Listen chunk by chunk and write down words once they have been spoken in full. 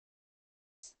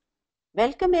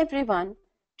Welcome everyone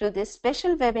to this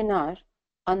special webinar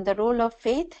on the role of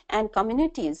faith and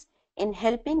communities in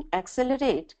helping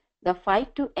accelerate the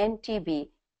fight to end TB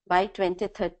by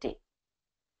 2030.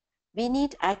 We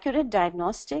need accurate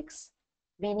diagnostics.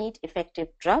 We need effective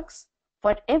drugs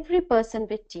for every person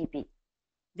with TB.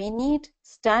 We need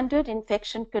standard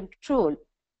infection control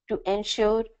to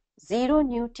ensure zero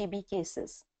new TB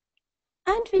cases.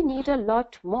 And we need a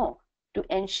lot more to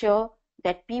ensure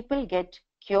that people get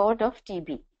cured of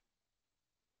TB.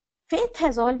 Faith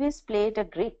has always played a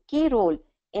great key role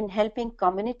in helping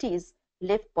communities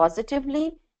live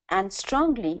positively and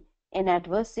strongly in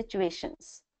adverse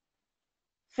situations.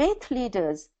 Faith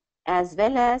leaders, as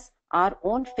well as our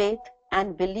own faith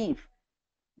and belief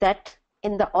that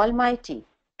in the Almighty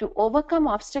to overcome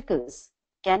obstacles,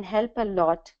 can help a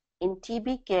lot in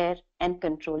TB care and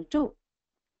control too.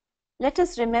 Let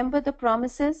us remember the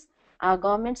promises our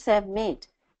governments have made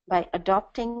by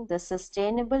adopting the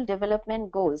Sustainable Development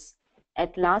Goals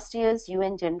at last year's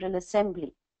UN General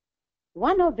Assembly,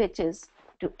 one of which is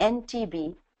to end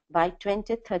TB by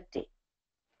 2030.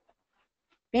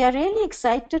 We are really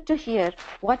excited to hear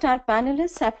what our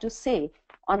panelists have to say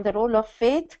on the role of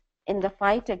faith in the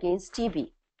fight against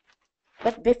TB.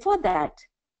 But before that,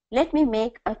 let me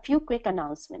make a few quick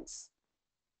announcements.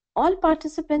 All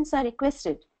participants are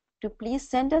requested to please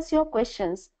send us your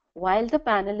questions while the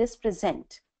panelists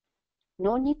present.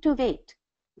 No need to wait.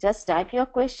 Just type your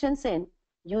questions in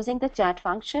using the chat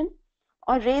function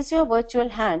or raise your virtual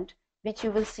hand, which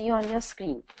you will see on your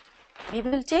screen. We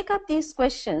will take up these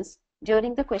questions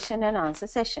during the question and answer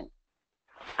session.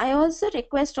 I also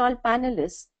request all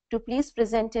panelists to please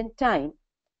present in time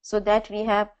so that we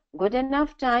have good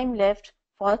enough time left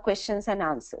for questions and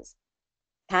answers.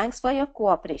 Thanks for your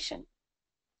cooperation.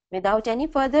 Without any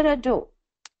further ado,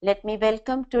 let me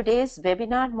welcome today's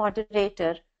webinar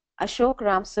moderator, Ashok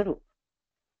Ramsarup.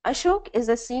 Ashok is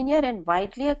a senior and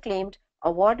widely acclaimed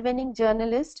award-winning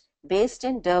journalist based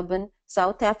in Durban,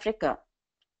 South Africa,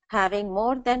 having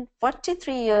more than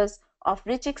 43 years of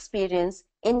rich experience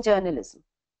in journalism.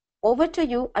 Over to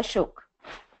you, Ashok.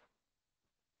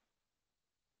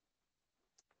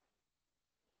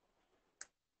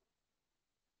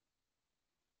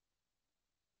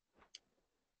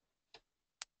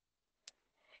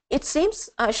 It seems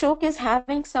Ashok is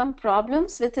having some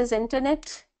problems with his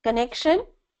internet connection.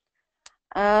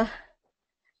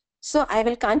 So I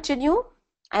will continue.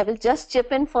 I will just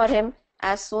chip in for him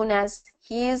as soon as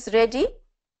he is ready.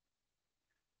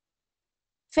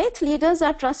 Faith leaders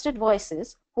are trusted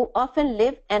voices who often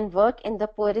live and work in the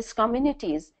poorest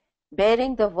communities,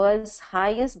 bearing the world's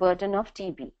highest burden of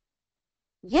TB.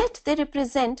 Yet they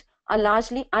represent a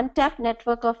largely untapped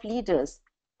network of leaders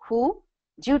who,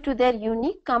 due to their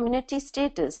unique community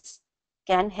status,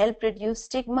 can help reduce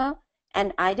stigma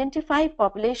and identify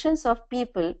populations of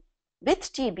people with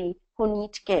TB who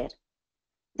need care.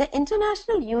 The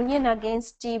International Union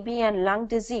Against TB and Lung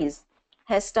Disease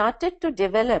has started to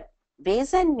develop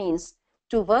ways and means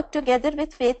to work together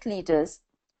with faith leaders,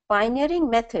 pioneering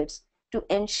methods to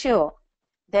ensure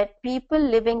that people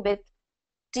living with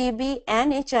TB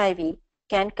and HIV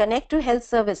can connect to health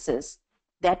services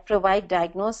that provide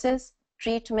diagnosis,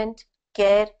 treatment,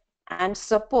 care, and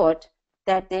support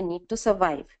that they need to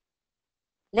survive.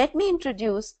 Let me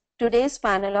introduce today's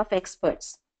panel of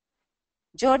experts.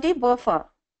 JODY BOFFA,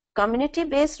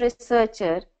 community-based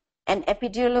researcher and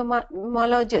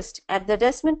epidemiologist at the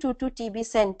Desmond Tutu TB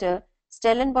Center,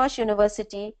 Stellenbosch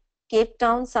University, Cape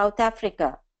Town, South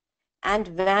Africa, and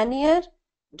Vanier,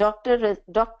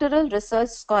 doctoral research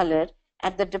scholar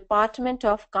at the Department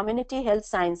of Community Health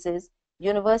Sciences,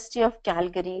 University of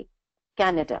Calgary,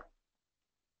 Canada.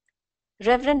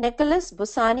 Reverend Nicholas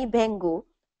BUSANI BHENGU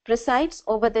presides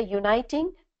over the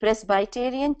Uniting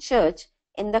Presbyterian Church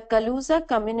in the Caluza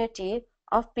community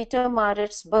of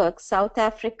Pietermaritzburg, South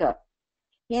Africa.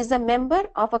 He is a member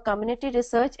of a community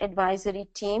research advisory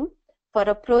team for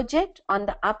a project on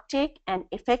the uptake and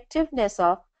effectiveness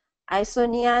of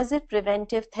isoniazid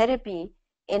preventive therapy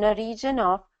in a region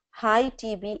of high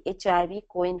TB-HIV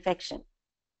co-infection.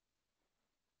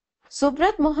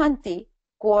 Subrat Mohanty,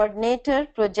 coordinator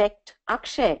Project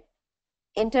Akshay,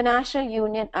 International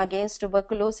Union Against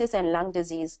Tuberculosis and Lung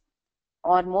Disease,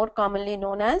 or more commonly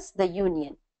known as the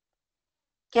Union.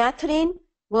 Catherine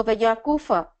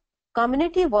Mubayakufa,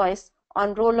 community voice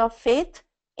on role of faith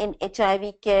in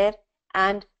HIV care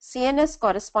and CNS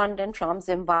correspondent from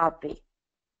Zimbabwe.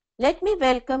 Let me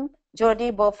welcome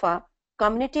JODY BOFFA,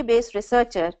 community-based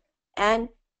researcher and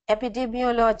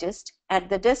epidemiologist at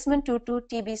the Desmond Tutu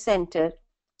TB Center,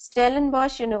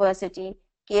 Stellenbosch University,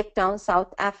 Cape Town,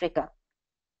 South Africa.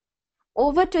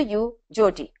 Over to you,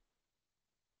 JODY.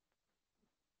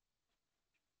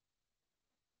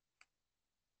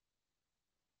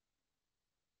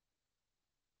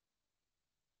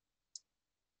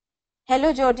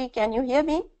 Hello, Jody, can you hear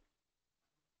me?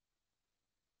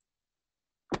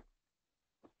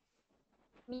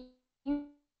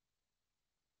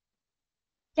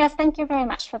 Yes, thank you very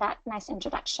much for that nice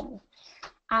introduction.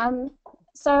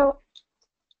 So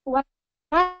what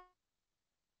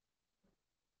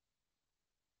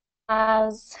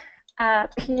as a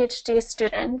PhD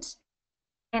student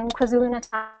in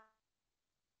KwaZulu-Natal,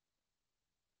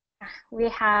 we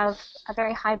have a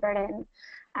very high burden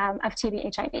of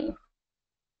TB-HIV.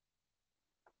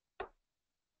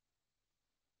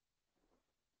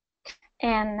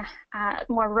 In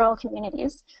more rural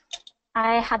communities,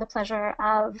 I had the pleasure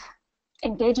of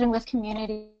engaging with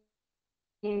community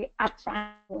upfront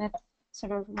with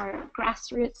sort of more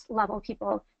grassroots level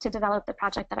people to develop the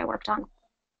project that I worked on.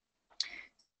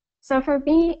 So for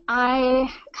me,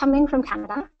 coming from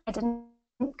Canada, I didn't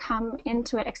come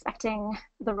into it expecting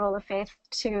the role of faith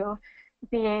to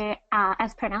be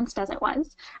as pronounced as it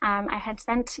was. I had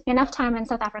spent enough time in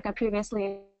South Africa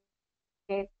previously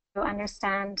to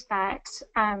understand that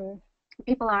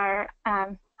people are,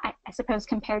 I suppose,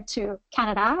 compared to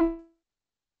Canada,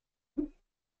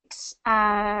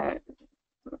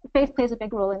 faith plays a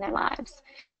big role in their lives.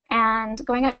 And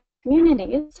going out to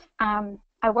communities,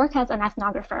 I work as an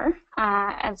ethnographer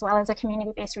as well as a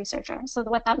community-based researcher. So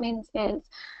what that means is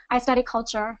I study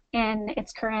culture in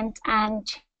its current and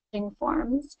changing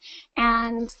forms.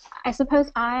 And I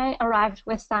suppose I arrived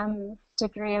with some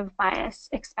degree of bias,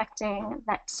 expecting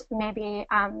that maybe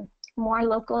more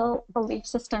local belief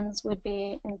systems would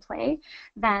be in play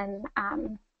than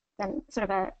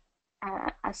sort of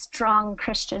a strong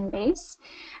Christian base.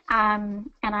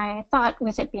 And I thought,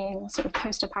 with it being sort of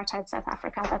post-apartheid South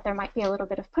Africa, that there might be a little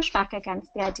bit of pushback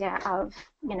against the idea of,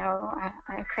 you know,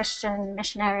 a Christian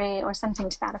missionary or something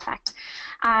to that effect.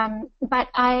 But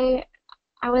I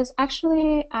was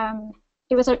actually,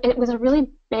 it was a really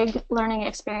big learning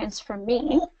experience for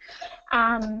me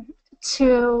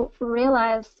to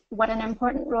realize what an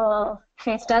important role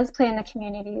faith does play in the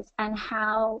communities, and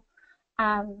how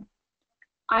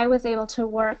I was able to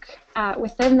work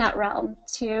within that realm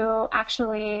to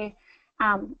actually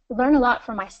learn a lot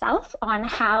for myself on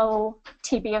how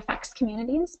TB affects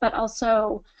communities, but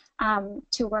also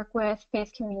to work with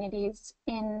faith communities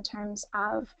in terms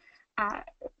of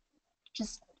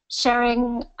just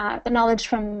sharing the knowledge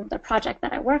from the project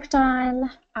that I worked on,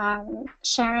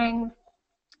 sharing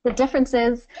the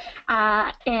differences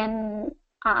in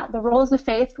the roles of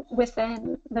faith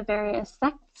within the various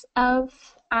sects of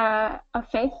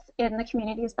faith in the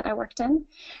communities that I worked in.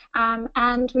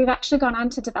 And we've actually gone on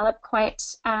to develop quite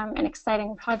an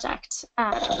exciting project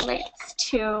that relates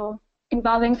to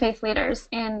involving faith leaders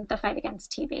in the fight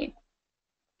against TB.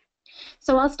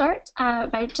 So I'll start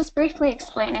by just briefly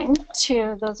explaining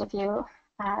to those of you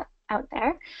out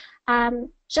there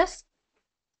just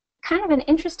kind of an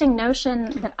interesting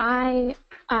notion that I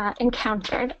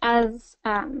encountered as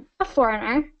a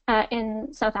foreigner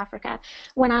in South Africa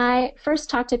when I first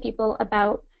talked to people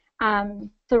about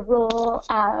the role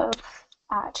of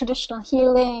traditional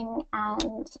healing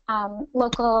and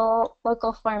local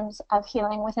forms of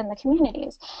healing within the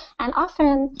communities. And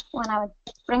often when I would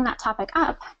bring that topic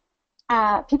up,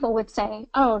 people would say,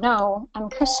 "Oh no, I'm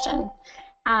Christian,"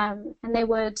 and they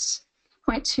would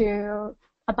point to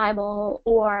a Bible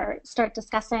or start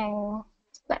discussing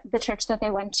the church that they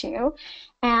went to.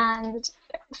 And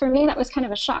for me, that was kind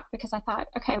of a shock, because I thought,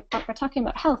 okay, but we're talking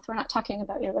about health, we're not talking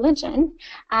about your religion.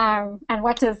 And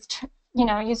what does, you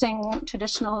know, using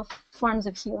traditional forms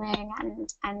of healing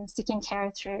and seeking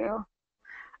care through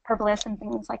herbalists and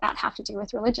things like that have to do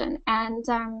with religion? And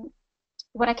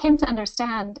what I came to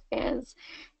understand is,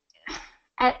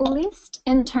 at least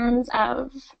in terms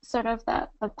of sort of the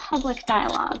public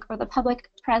dialogue or the public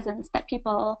presence that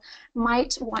people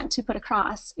might want to put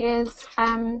across, is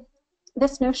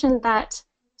this notion that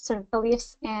sort of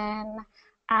beliefs in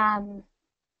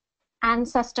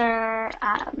ancestor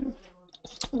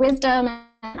wisdom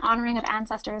and honoring of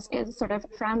ancestors is sort of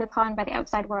frowned upon by the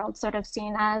outside world, sort of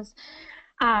seen as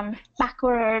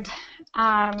backward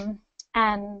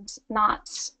and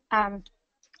not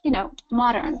you know,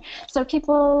 modern. So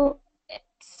people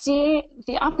see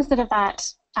the opposite of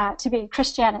that to be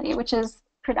Christianity, which is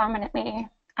predominantly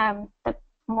the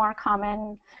more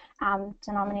common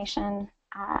denomination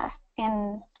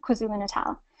in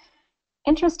KwaZulu-Natal.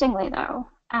 Interestingly, though,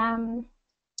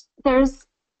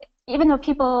 even though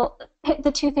people pit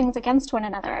the two things against one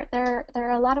another, there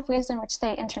are a lot of ways in which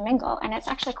they intermingle, and it's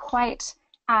actually quite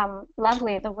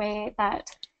lovely the way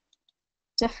that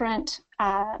different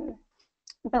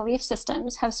belief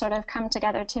systems have sort of come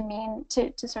together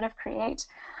to sort of create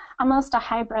almost a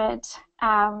hybrid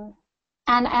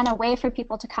and a way for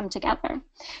people to come together.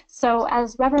 So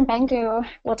as Reverend Bengu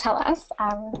will tell us,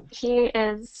 he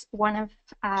is one of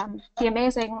the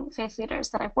amazing faith leaders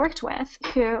that I've worked with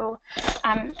who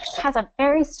has a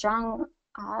very strong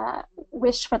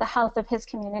wish for the health of his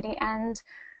community and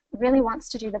really wants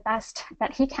to do the best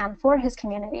that he can for his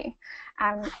community.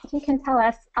 He can tell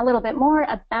us a little bit more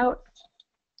about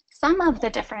some of the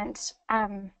different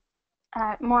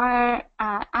more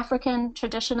African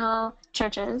traditional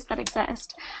churches that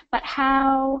exist, but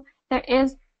how there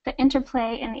is the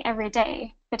interplay in the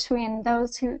everyday between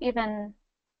those who even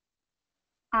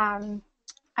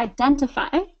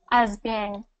identify as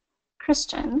being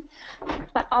Christian,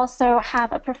 but also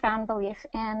have a profound belief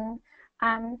in,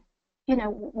 you know,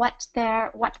 what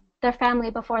their family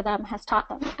before them has taught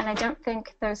them. And I don't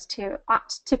think those two ought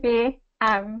to be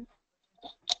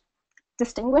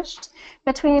distinguished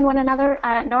between one another,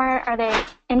 nor are they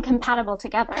incompatible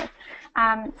together.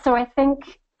 So I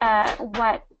think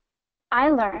what I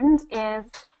learned is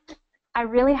I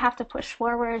really have to push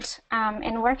forward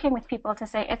in working with people to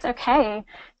say it's okay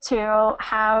to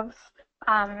have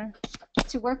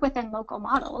to work within local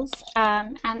models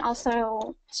and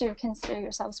also to consider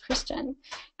yourselves Christian.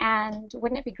 And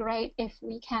wouldn't it be great if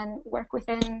we can work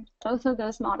within both of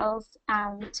those models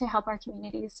to help our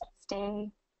communities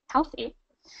stay healthy?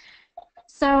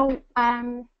 So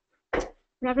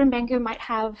Reverend Bengu might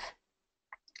have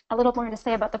a little more to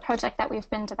say about the project that we've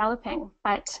been developing,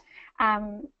 but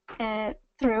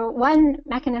through one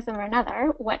mechanism or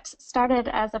another, what started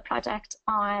as a project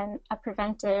on a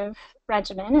preventive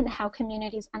regimen and how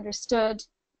communities understood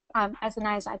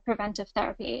isoniazid preventive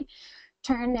therapy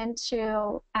turned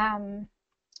into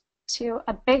to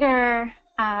a bigger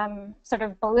sort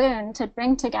of balloon to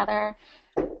bring together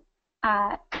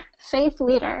faith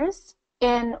leaders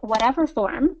in whatever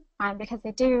form, because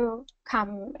they do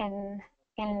come in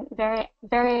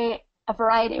a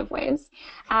variety of ways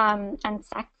and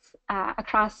sects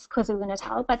across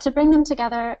KwaZulu-Natal, but to bring them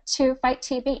together to fight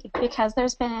TB, because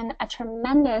there's been a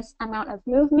tremendous amount of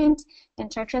movement in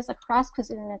churches across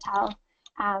KwaZulu-Natal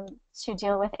to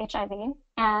deal with HIV,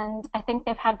 and I think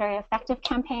they've had very effective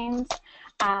campaigns.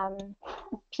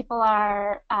 People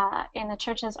are in the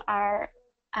churches are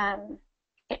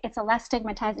it's a less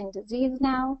stigmatizing disease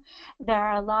now. There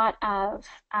are a lot of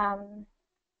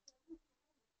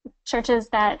churches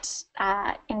that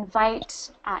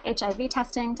invite HIV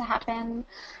testing to happen.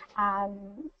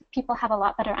 People have a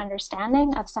lot better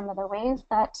understanding of some of the ways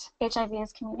that HIV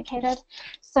is communicated.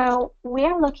 So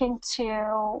we're looking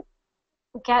to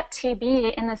get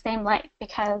TB in the same light,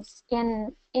 because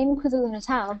in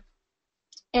KwaZulu-Natal,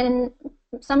 in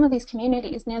some of these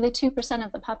communities, nearly 2%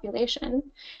 of the population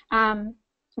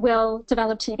will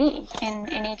develop TB in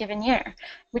any given year,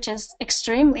 which is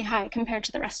extremely high compared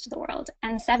to the rest of the world.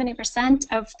 And 70%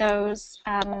 of those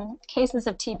cases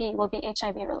of TB will be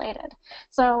HIV related.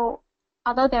 So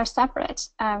although they're separate,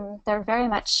 they're very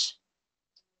much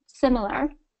similar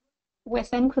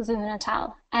within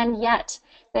KwaZulu-Natal, and yet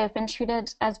they've been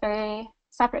treated as very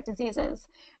separate diseases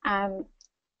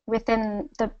within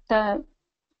the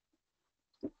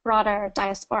broader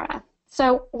diaspora.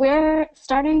 So we're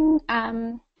starting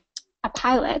a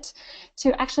pilot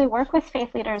to actually work with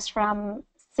faith leaders from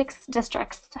 6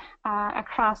 districts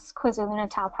across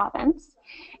KwaZulu-Natal province.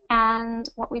 And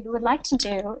what we would like to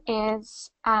do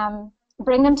is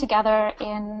bring them together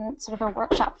in sort of a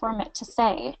workshop format to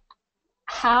say,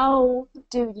 how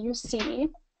do you see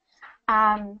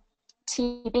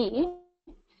TB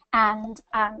and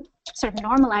sort of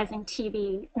normalizing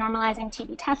TB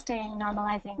testing,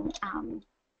 normalizing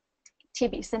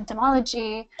TB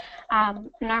symptomology,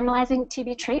 normalizing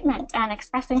TB treatment, and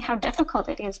expressing how difficult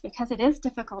it is, because it is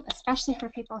difficult, especially for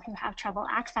people who have trouble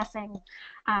accessing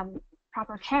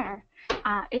proper care.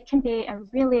 It can be a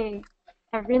really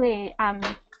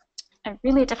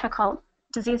difficult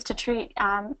disease to treat,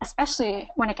 especially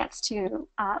when it gets to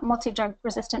multi-drug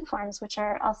resistant forms, which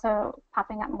are also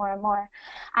popping up more and more.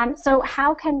 So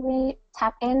how can we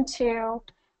tap into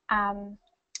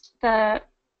the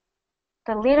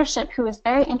leadership who is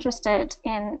very interested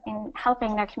in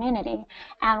helping their community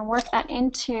and work that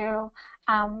into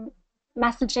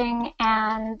messaging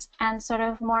and sort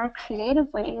of more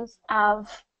creative ways of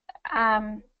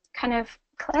kind of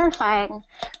clarifying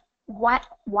why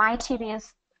TB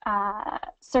is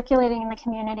circulating in the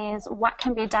communities, what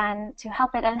can be done to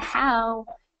help it, and how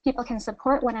people can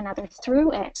support one another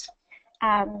through it,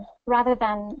 rather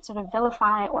than sort of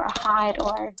vilify or hide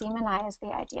or demonize the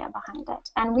idea behind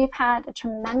it. And we've had a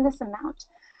tremendous amount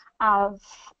of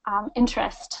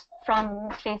interest from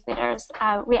faith leaders.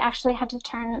 We actually had to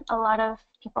turn a lot of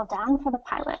people down for the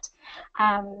pilot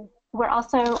we're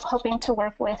also hoping to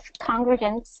work with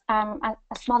congregants, a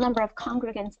small number of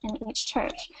congregants in each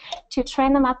church, to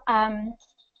train them up,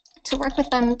 to work with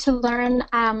them to learn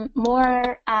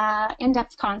more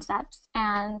in-depth concepts,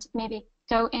 and maybe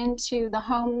go into the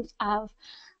homes of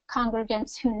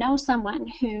congregants who know someone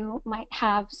who might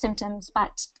have symptoms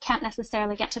but can't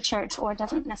necessarily get to church or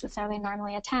doesn't necessarily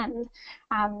normally attend,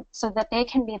 so that they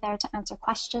can be there to answer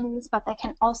questions, but they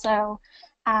can also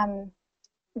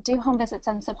do home visits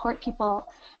and support people.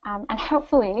 And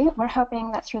hopefully, we're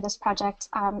hoping that through this project,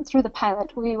 through the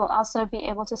pilot, we will also be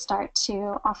able to start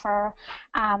to offer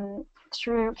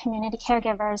through community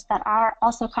caregivers that are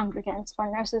also congregants,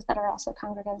 or nurses that are also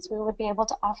congregants, we would be able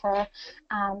to offer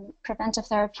preventive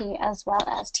therapy as well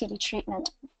as TB treatment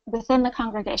within the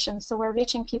congregation. So we're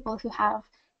reaching people who have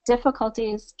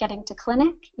difficulties getting to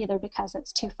clinic, either because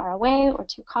it's too far away or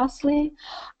too costly,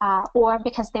 or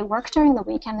because they work during the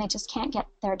week and they just can't get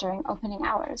there during opening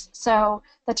hours. So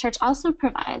the church also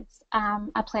provides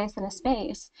a place and a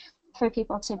space for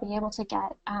people to be able to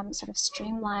get sort of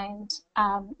streamlined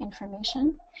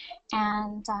information,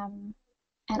 and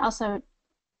also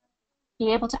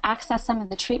be able to access some of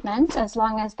the treatment as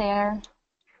long as they're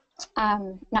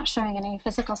not showing any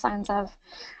physical signs of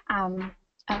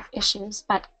issues.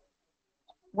 But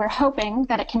we're hoping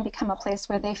that it can become a place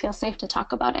where they feel safe to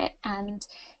talk about it, and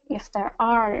if there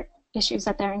are issues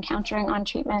that they're encountering on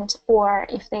treatment, or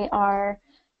if they are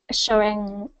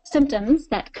showing symptoms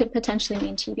that could potentially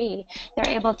mean TB,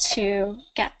 they're able to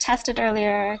get tested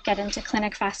earlier, get into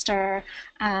clinic faster.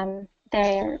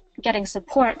 They're getting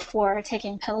support for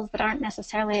taking pills that aren't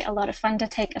necessarily a lot of fun to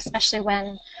take, especially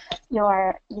when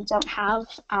you don't have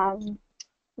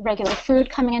regular food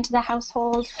coming into the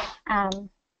household,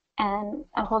 and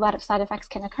a whole lot of side effects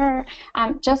can occur.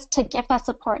 Just to give that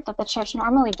support that the church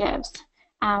normally gives,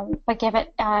 but give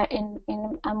it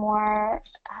in a more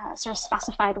sort of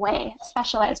specified way,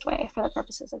 specialized way for the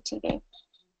purposes of TB.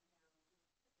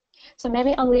 So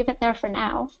maybe I'll leave it there for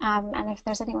now, and if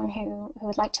there's anyone who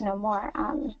would like to know more,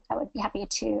 I would be happy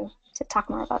to talk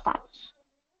more about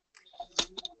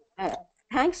that.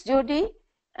 Thanks, Jody.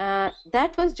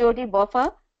 That was Jody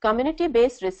BOFFA,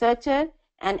 community-based researcher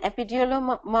and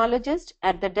epidemiologist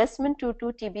at the Desmond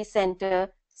Tutu TB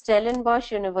Center,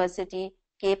 Stellenbosch University,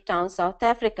 Cape Town, South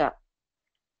Africa.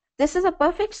 This is a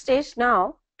perfect stage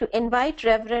now to invite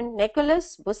Reverend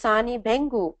Nicholas BUSANI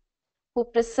BHENGU, who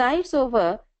presides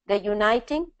over the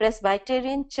Uniting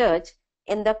Presbyterian Church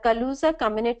in the Caluza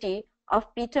community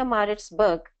of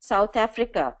Pietermaritzburg, South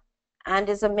Africa, and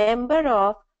is a member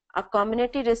of a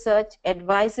community research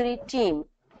advisory team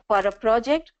for a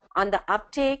project on the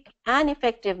uptake and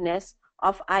effectiveness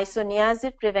of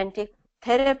isoniazid preventive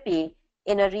therapy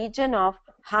in a region of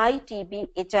high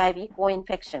TB-HIV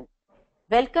co-infection.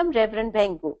 Welcome, Reverend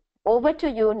BHENGU. Over to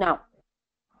you now.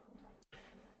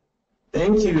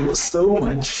 Thank you so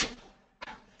much.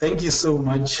 Thank you so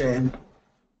much.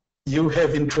 You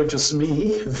have introduced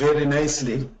me very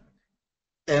nicely.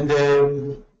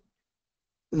 And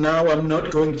now I'm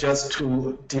not going just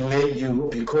to delay you,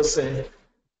 because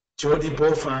Jody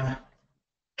BOFFA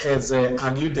has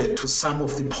alluded to some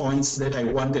of the points that I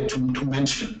wanted to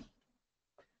mention.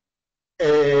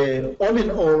 All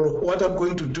in all, what I'm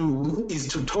going to do is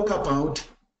to talk about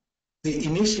the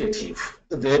initiative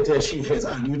that she has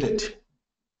alluded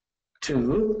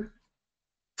to.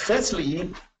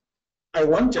 Firstly, I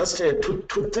want just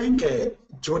to thank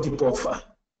Jody BOFFA,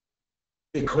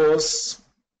 because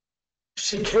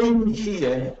she came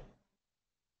here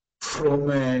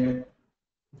from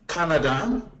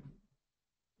Canada,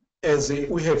 as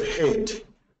we have heard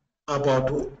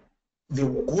about the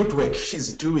good work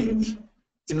she's doing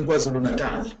in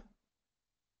KwaZulu-Natal.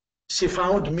 She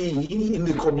found me in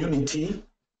the community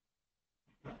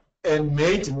and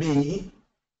made me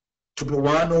to be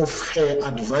one of her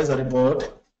advisory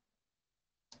board.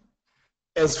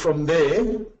 As from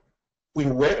there, we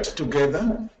worked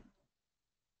together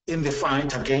in the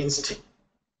fight against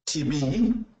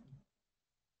TB,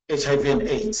 HIV and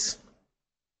AIDS,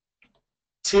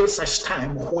 till such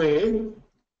time where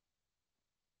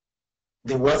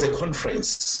there was a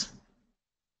conference,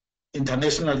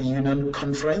 International Union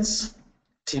Conference,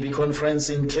 TB conference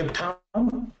in Cape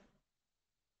Town.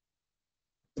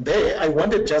 There, I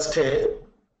wanted just to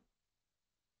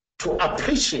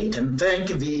appreciate and thank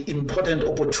the important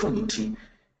opportunity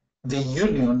the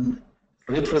union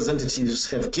representatives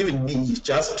have given me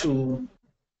just to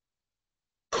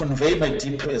convey my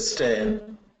deepest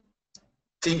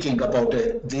thinking about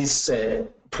this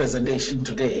presentation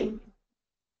today.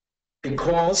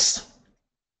 Because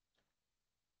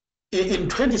in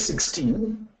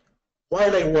 2016,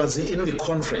 while I was in the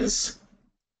conference,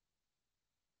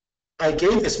 I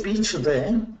gave a speech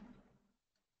there.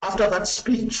 After that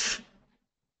speech,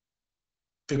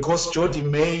 because JODY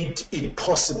made it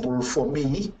possible for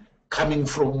me, coming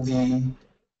from the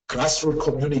grassroots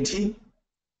community,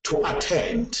 to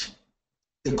attend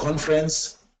the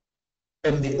conference,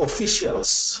 and the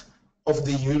officials of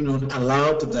the union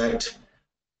allowed that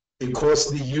because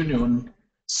the union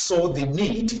saw the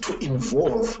need to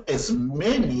involve as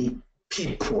many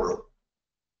people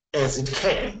as it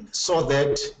can, so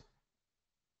that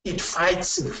it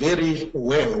fights very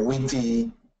well with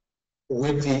the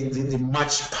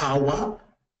much power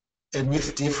and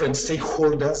with different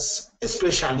stakeholders,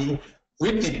 especially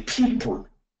with the people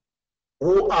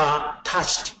who are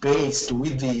touched based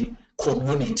with the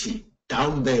community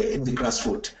down there in the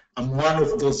grassroots. I'm one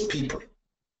of those people.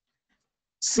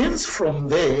 Since from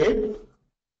there,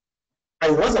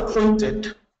 I was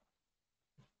appointed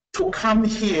to come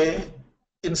here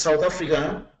in South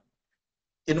Africa,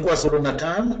 in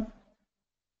KwaZulu-Natal,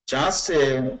 just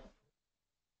to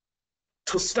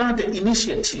start an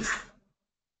initiative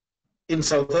in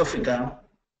South Africa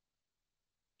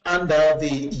under the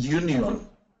union,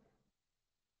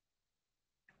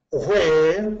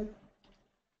 where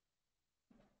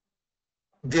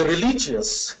the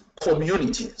religious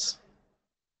communities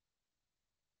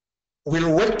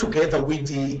will work together with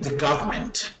the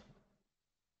government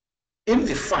in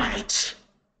the fight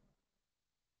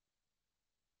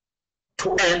to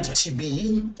end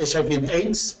TB, HIV and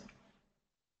AIDS,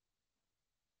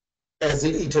 as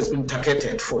it has been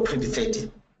targeted for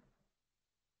 2030.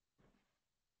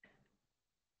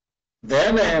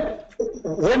 Then,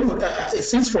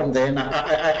 since from then,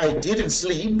 I didn't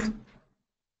sleep.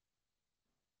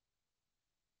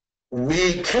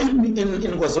 We came in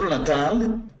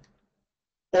KwaZulu-Natal.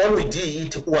 All we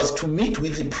did was to meet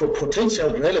with the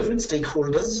potential relevant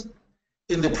stakeholders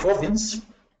in the province,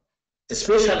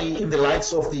 especially in the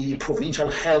likes of the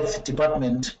Provincial Health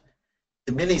Department.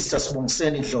 The Minister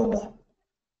Sibongiseni Dlomo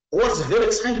was very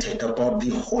excited about the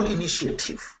whole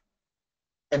initiative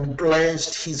and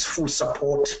pledged his full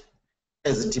support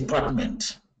as a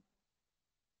department,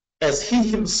 as he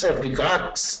himself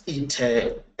regards it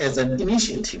as an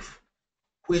initiative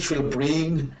which will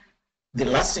bring the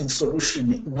lasting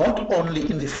solution not only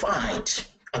in the fight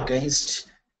against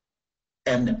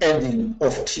and ending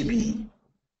of TB,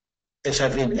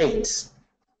 HIV and AIDS,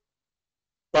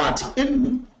 but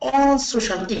in all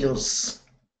social ills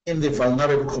in the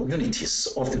vulnerable communities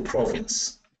of the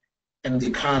province and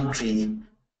the country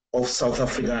of South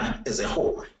Africa as a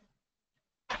whole.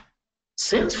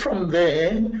 Since from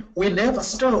there, we never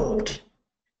stopped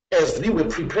as we were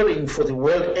preparing for the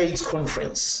World AIDS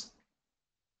Conference.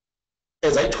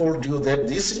 As I told you that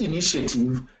this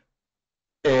initiative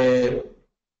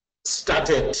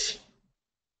started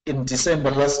in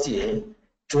December last year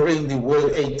during the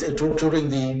World AIDS, during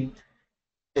the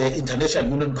International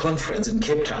Union Conference in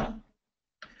Cape Town.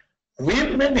 We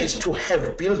managed to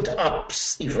have built up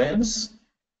events,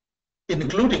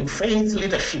 including Faith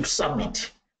Leadership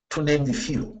Summit, to name the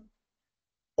few.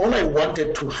 All I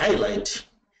wanted to highlight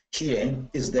here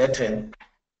is that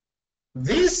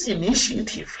this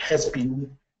initiative has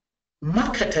been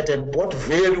marketed and bought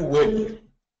very well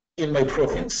in my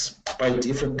province by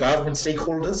different government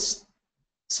stakeholders,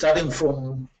 starting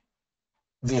from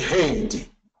the head,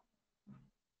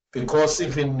 because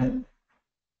even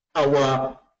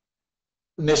our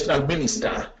national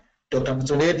minister, Dr.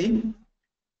 Mzoledi,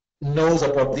 knows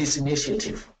about this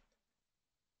initiative.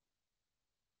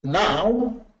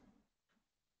 Now,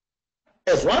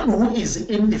 as one who is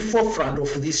in the forefront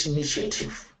of this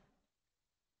initiative,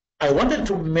 I wanted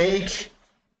to make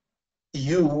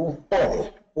you all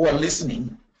who are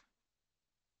listening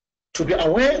to be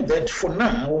aware that for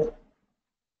now,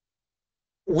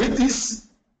 with this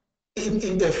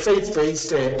in the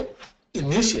faith-based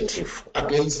initiative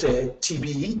against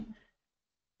TB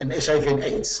and HIV and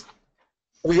AIDS,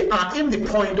 we are in the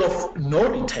point of no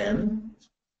return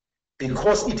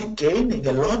because it gained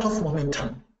a lot of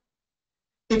momentum.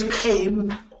 It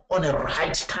came on a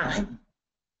right time.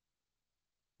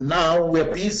 Now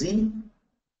we're busy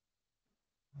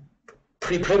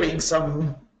preparing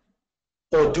some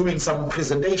or doing some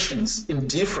presentations in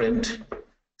different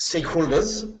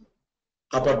stakeholders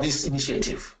about this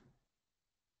initiative,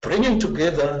 bringing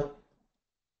together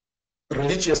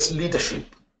religious leadership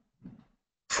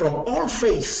from all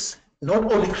faiths,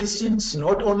 not only Christians,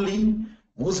 not only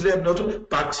Muslim,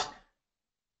 but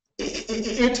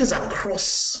it is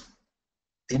across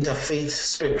the interfaith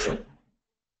spectrum.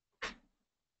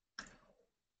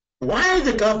 Why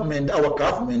the government, our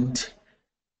government,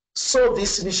 saw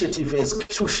this initiative as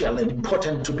crucial and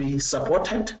important to be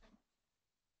supported?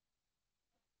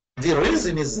 The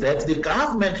reason is that the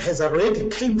government has already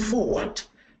came forward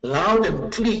loud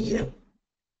and clear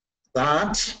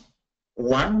that,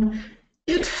 one,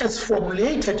 it has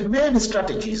formulated many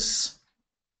strategies,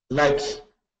 like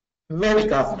many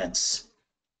governments,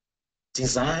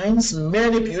 designs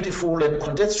many beautiful and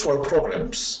contextual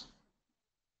programs,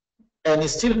 and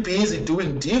is still busy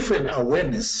doing different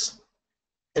awareness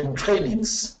and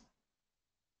trainings,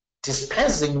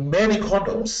 dispensing many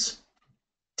condoms,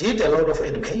 did a lot of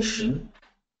education,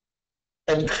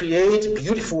 and create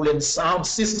beautiful and sound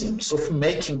systems of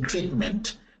making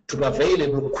treatment to be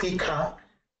available quicker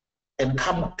and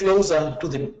come closer to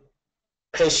the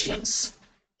patients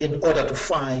in order to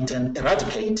fight and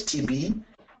eradicate TB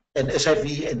and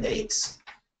HIV and AIDS.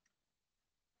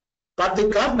 But the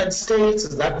government states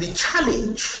that the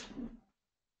challenge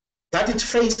that it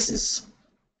faces,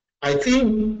 I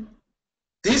think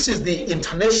this is the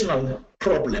international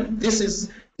problem. This is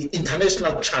the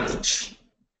international challenge.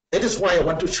 That is why I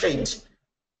want to share it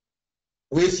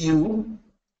with you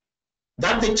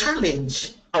that the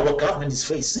challenge our government is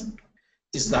facing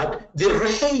is that the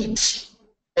rate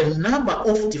and number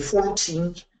of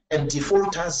defaulting and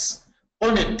defaulters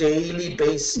on a daily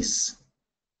basis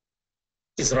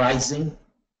is rising.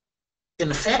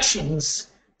 Infections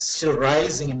still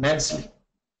rising immensely.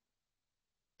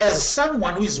 As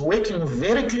someone who is working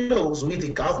very close with the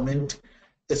government,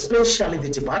 especially the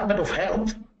Department of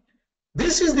Health,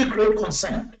 this is the great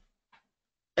concern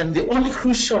and the only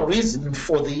crucial reason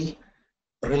for the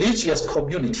religious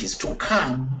communities to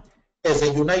come as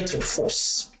a united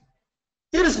force,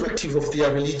 irrespective of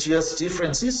their religious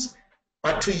differences,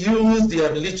 but to use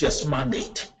their religious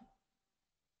mandate.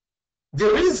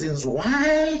 The reasons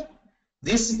why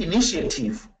this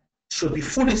initiative should be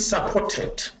fully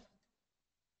supported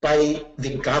by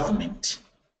the government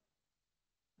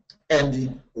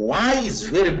and why it's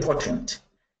very important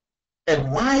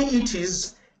and why it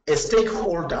is a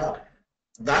stakeholder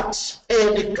that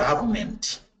any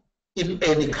government in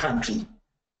any country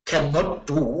cannot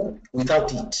do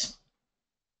without it.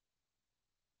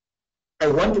 I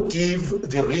want to give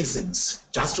the reasons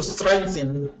just to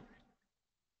strengthen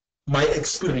my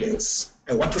experience.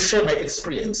 I want to share my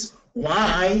experience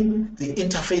why the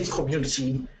interfaith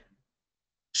community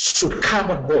should come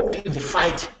on board in the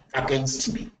fight against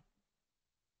TB.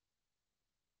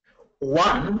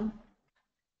 One,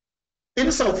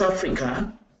 in South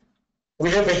Africa,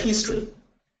 we have a history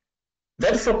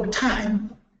that from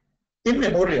time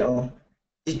immemorial,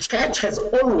 the church has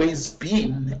always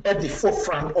been at the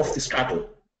forefront of the struggle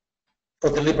for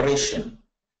the liberation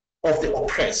of the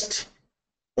oppressed,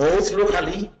 both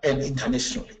locally and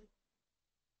internationally.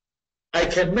 I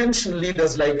can mention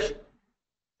leaders like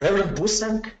Reverend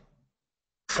BUSANI,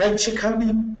 Frank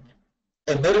Chikane,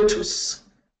 Emeritus,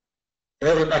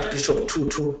 Reverend Archbishop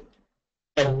Tutu,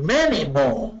 and many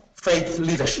more faith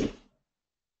leadership.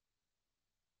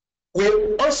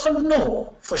 We also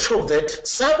know for sure that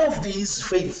some of these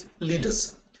faith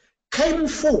leaders came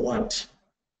forward.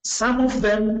 Some of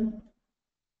them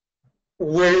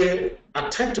were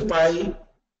attacked by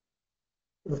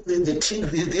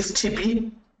this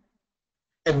TB,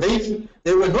 and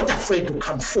they were not afraid to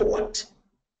come forward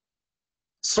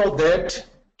so that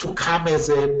to come as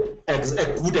a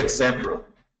good example.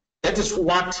 That is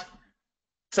what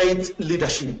faith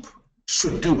leadership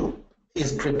should do,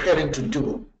 is preparing to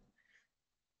do.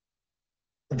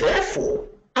 Therefore,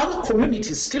 our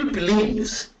community still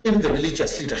believes in the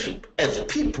religious leadership as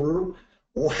people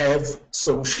who have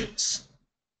solutions.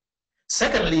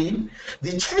 Secondly,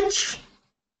 the church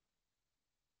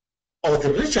or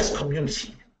the religious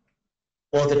community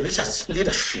or the religious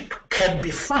leadership can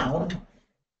be found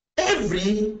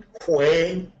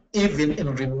everywhere, even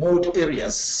in remote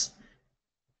areas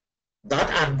that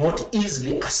are not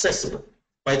easily accessible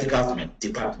by the government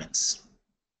departments.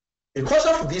 Because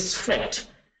of this fact,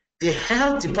 the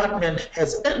health department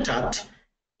has entered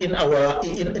in our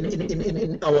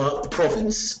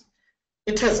province.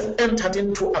 It has entered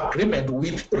into agreement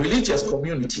with religious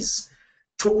communities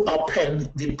to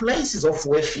open the places of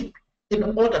worship in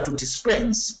order to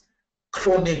dispense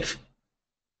chronic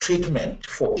treatment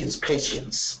for its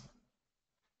patients.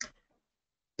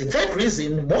 For that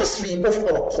reason, mostly of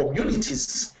our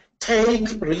communities take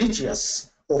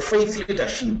religious or faith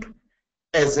leadership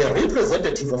as a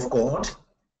representative of God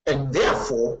and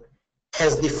therefore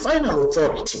has the final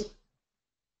authority.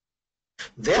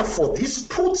 Therefore, this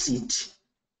puts it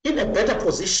in a better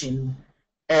position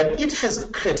and it has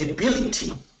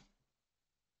credibility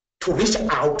to reach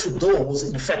out to those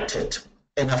infected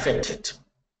and affected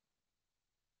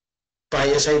by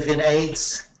HIV and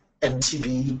AIDS and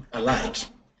TB alike.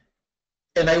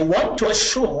 And I want to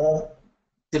assure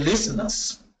the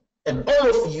listeners and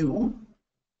all of you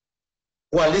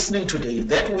who are listening today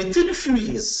that within a few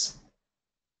years,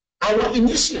 our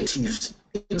initiative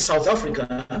in South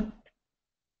Africa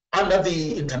under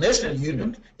the International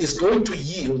Union is going to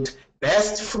yield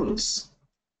best fruits,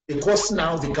 because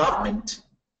now the government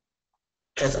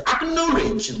has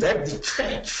acknowledged that the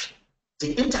church,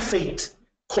 the interfaith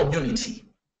community,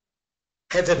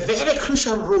 has a very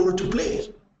crucial role to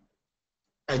play.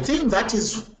 I think that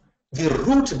is the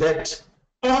route that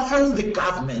all the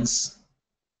governments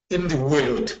in the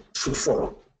world should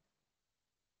follow.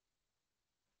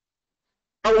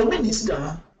 Our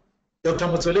minister, Dr.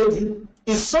 Motsoaledi,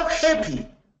 is so happy.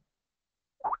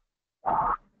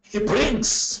 He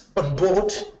brings on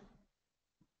board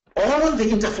all the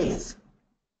interfaith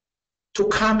to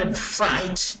come and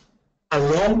fight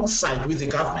alongside with the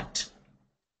government.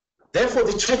 Therefore,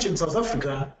 the church in South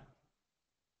Africa,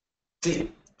 the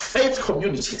faith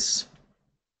communities,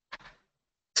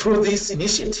 through this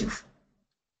initiative,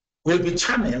 will be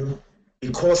channeled,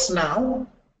 because now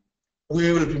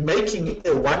we will be making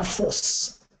a one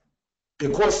force.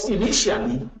 Because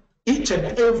initially, each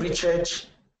and every church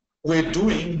were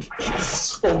doing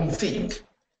its own thing.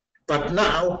 But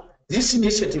now, this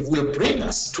initiative will bring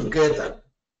us together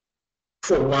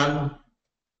for one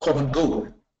common goal.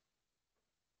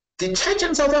 The church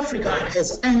in South Africa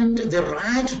has earned the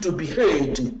right to be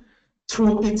heard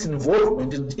through its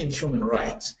involvement in human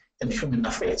rights and human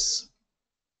affairs.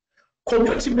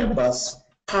 Community members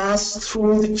pass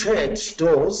through the church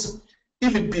doors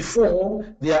even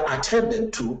before they are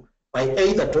attended to by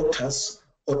either doctors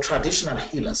or traditional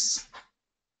healers.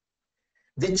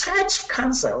 The church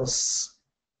counsels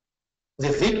the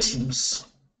victims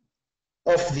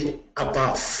of the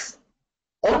above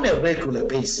on a regular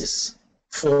basis.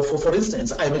 For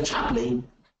instance, I'm a chaplain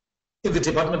in the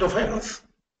Department of Health.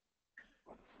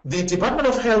 The Department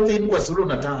of Health in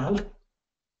KwaZulu-Natal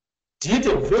did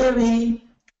a very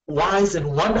wise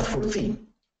and wonderful thing.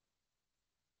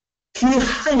 He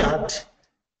hired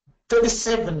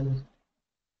 37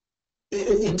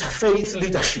 interfaith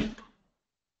leadership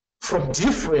from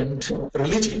different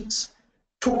religions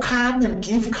to come and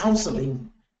give counseling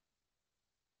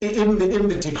in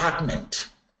the department,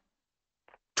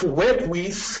 to work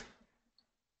with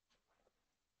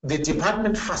the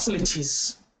department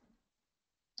facilities.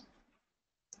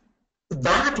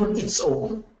 That on its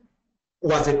own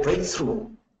was a breakthrough,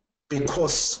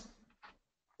 because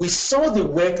we saw the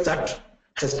work that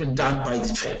has been done by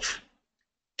the church.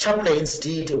 Chaplains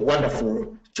did a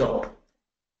wonderful job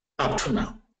up to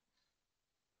now.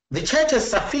 The church has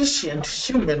sufficient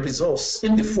human resource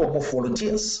in the form of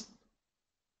volunteers.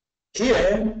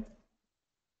 Here,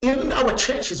 in our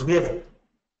churches, we have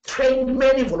trained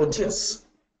many volunteers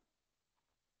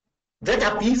that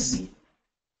are busy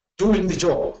doing the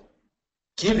job,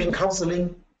 giving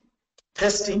counseling,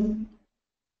 testing.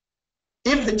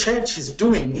 If the church is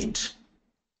doing it,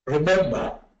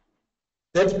 remember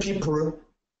that people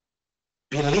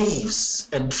believes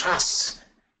and trusts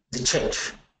the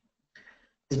church.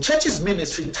 The church's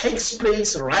ministry takes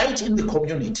place right in the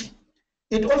community.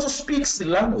 It also speaks the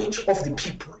language of the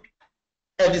people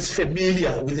and is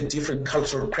familiar with the different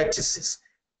cultural practices,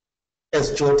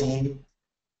 as JODY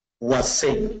was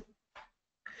saying.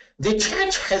 The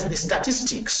church has the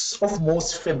statistics of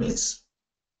most families.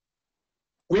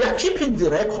 We are keeping the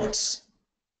records.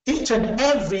 Each and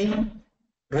every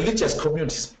religious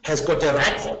community has got a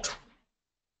record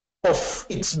of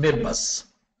its members.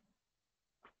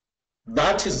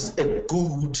 That is a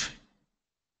good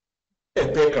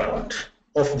background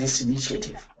of this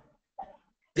initiative.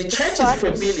 The church is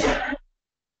familiar.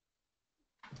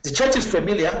 The church is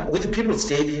familiar with people's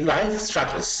daily life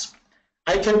struggles.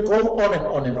 I can go on and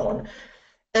on and on.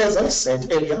 As I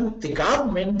said earlier, the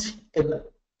government and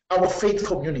our faith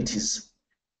communities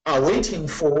are waiting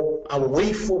for our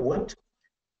way forward.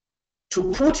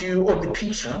 To put you on the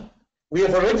picture, we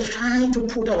have already tried to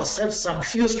put ourselves some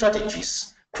few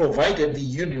strategies, provided the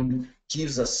union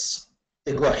gives us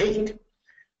a go-ahead.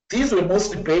 These were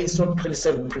mostly based on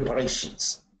 27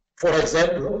 preparations. For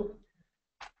example,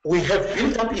 we have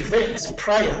built up events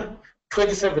prior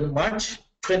 27 March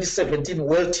 2017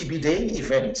 World TB Day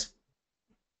event,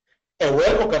 a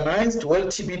well-organized World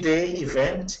TB Day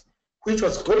event, which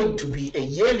was going to be a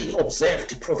yearly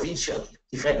observed provincial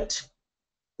event,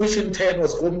 which in turn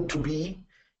was going to be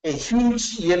a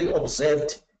huge yearly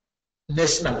observed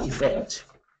national event.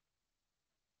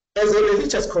 As a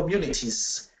religious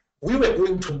communities, we were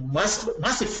going to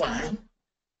massify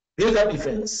build-up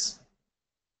events.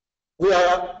 We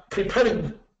are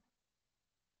preparing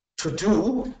to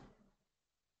do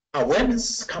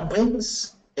awareness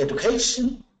campaigns,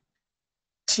 education,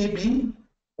 TB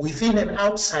within and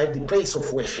outside the place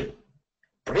of worship,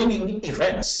 bringing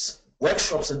events,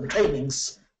 workshops, and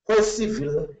trainings where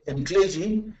civil and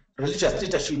clergy, religious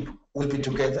leadership will be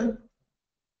together,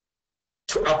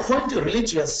 to appoint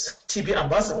religious TB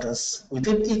ambassadors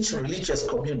within each religious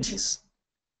communities,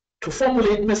 to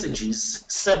formulate messages,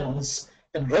 sermons,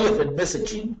 and relevant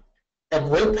messaging, and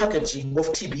well packaging of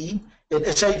TB and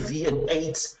HIV and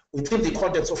AIDS within the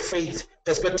context of faith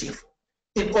perspective,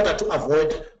 in order to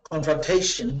avoid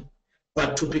confrontation,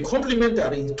 but to be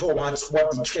complementary towards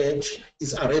what the church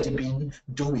is already been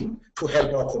doing to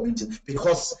help our community,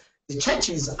 because the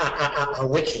churches are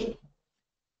working.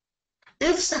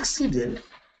 If succeeded,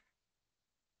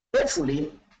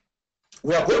 hopefully,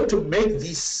 we are going to make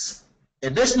this a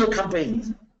national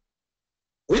campaign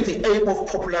with the aim of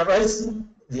popularizing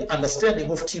the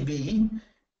understanding of TB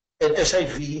and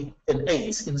HIV and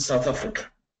AIDS in South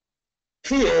Africa.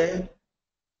 Here,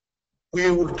 we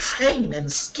will train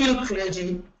and skill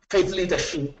clergy faith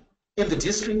leadership in the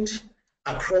district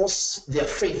across their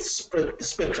faith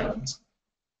spectrums.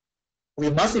 We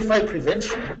massify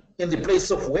prevention in the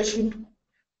place of worship.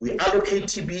 We allocate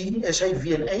TB,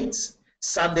 HIV, and AIDS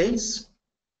Sundays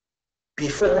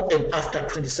before and after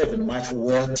 27 March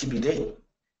World TB Day.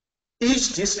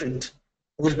 Each district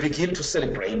will begin to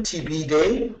celebrate TB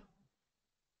Day,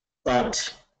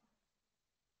 but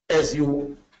as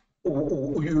you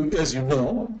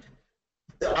know,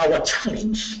 our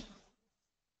challenge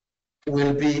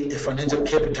will be a financial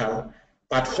capital,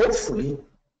 but hopefully,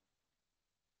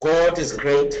 God is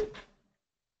great.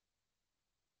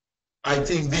 I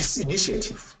think this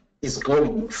initiative is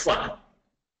going far.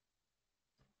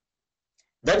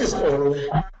 That is all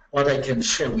what I can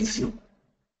share with you.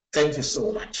 Thank you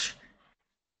so much.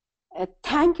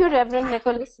 Thank you, Reverend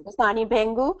Nicholas BUSANI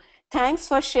BHENGU. Thanks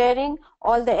for sharing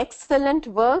all the excellent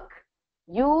work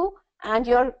you and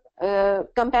your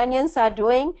companions are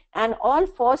doing, and all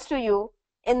force to you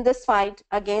in this fight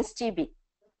against TB.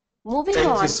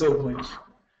 Thank you so much.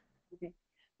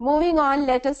 Moving on,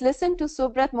 let us listen to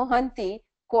Subrat Mohanty,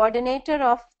 coordinator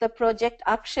of the project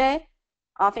Akshay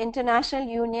of International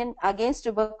Union Against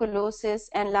Tuberculosis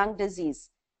and Lung Disease,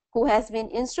 who has been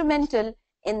instrumental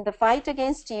in the fight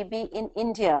against TB in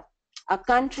India, a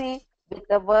country with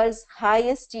the world's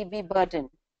highest TB burden.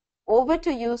 Over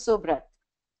to you, Subrat.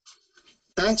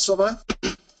 Thanks, Shobha.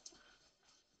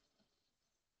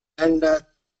 And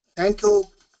thank you,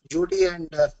 Jody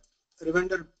and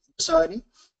Reverend BUSANI,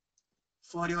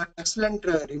 for your excellent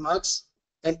remarks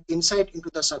and insight into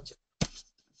the subject.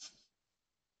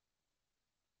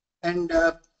 And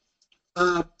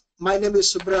my name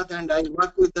is Subrat, and I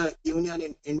work with the Union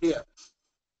in India.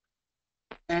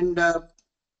 And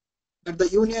at the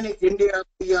Union in India,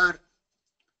 we are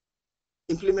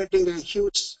implementing a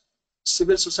huge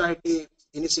civil society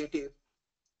initiative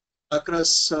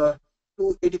across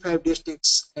 285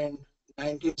 districts and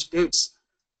 19 states,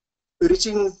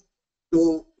 reaching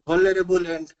to vulnerable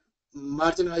and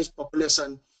marginalized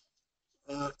population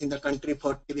in the country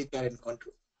for TB care and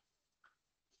control.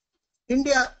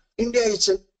 India is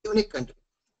a unique country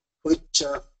which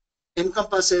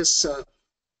encompasses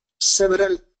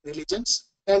several religions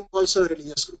and also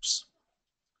religious groups.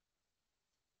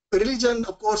 Religion,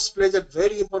 of course, plays a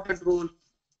very important role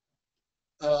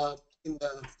in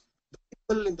the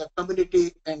people, in the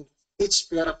community, and each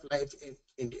sphere of life in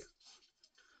India.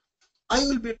 I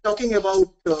will be talking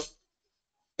about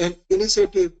an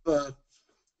initiative.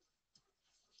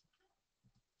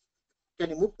 Can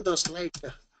you move to the slide?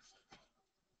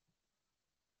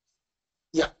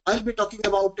 Yeah, I'll be talking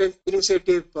about an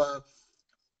initiative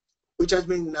which has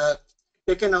been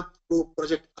taken up to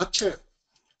Project Akshay.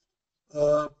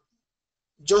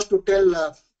 Just to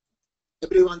tell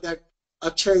everyone that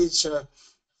Akshay is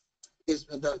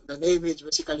the name is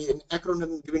basically an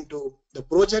acronym given to the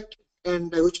project,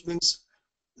 and which means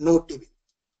no TB.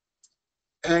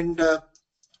 And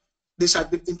this has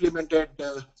been implemented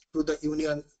through the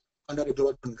union under a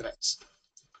development grants.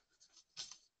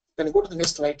 Can you go to the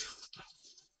next slide?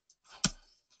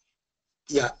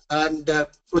 Yeah, and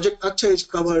Project Akshay is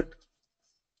covered,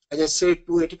 as I said,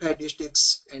 285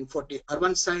 districts and 40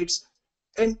 urban sites,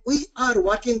 and we are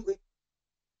working with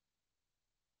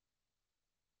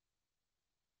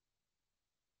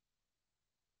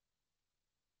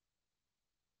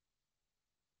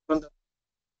from the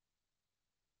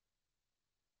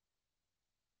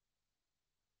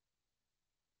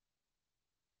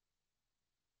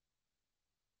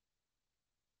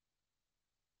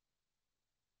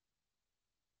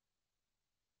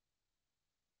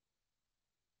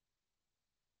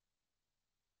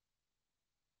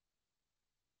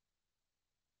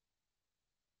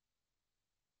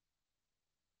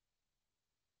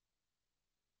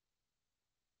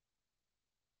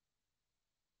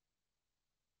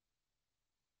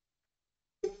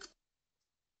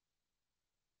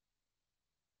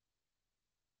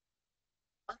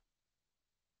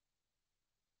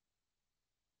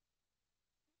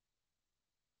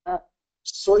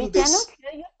showing We this. cannot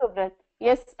hear you, Subrat.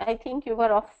 Yes, I think you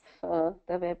were off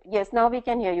the web. Yes, now we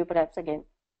can hear you perhaps again.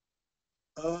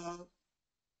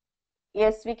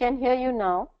 Yes, we can hear you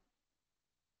now.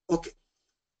 Okay.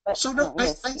 But, So now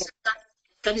yes, I yes. said that,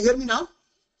 can you hear me now?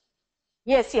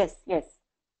 Yes, yes, yes.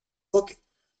 Okay.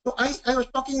 So I was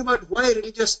talking about why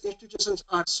religious institutions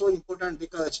are so important,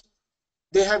 because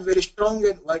they have very strong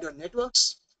and wider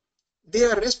networks. They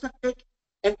are respected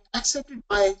and accepted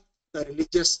by the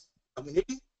religious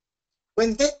community.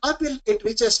 When they appeal, it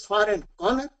reaches far and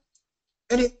corner.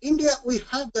 And in India, we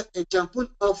have the example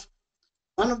of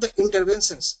one of the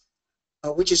interventions,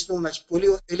 which is known as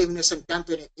polio elimination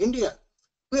campaign in India,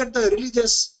 where the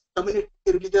religious community,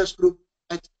 religious group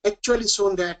has actually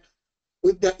shown that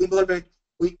with their involvement,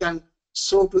 we can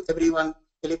show to everyone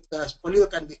polio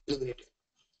can be eliminated.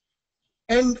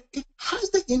 And it has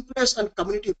the influence on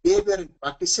community behavior and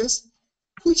practices,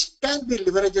 which can be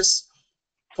leverages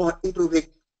for improving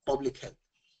public health.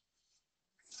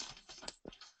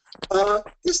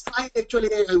 This slide actually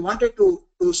I wanted to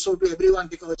show to everyone,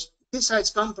 because this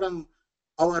has come from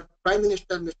our Prime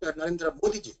Minister, Mr. Narendra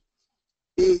Modi ji.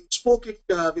 He spoke it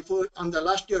before on the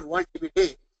last year World TB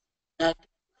Day, that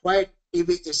why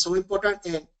TB is so important,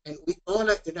 and we all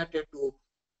are united to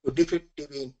defeat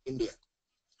TB in India.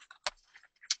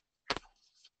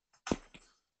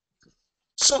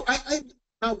 So I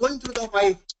now going through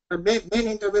my main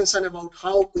intervention about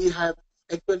how we have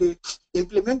actually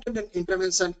implemented an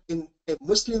intervention in a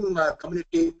Muslim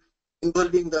community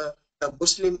involving the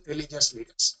Muslim religious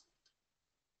leaders.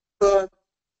 The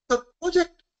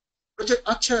project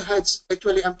Aksha has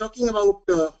actually, I'm talking about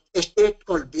a state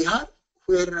called Bihar,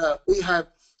 where we have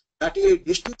 38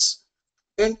 districts,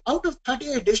 and out of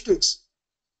 38 districts,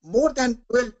 more than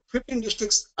 15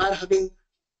 districts are having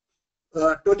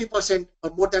 20% or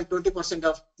more than 20%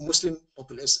 of Muslim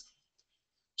population.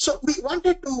 So we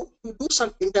wanted to do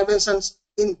some interventions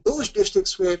in those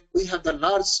districts where we have the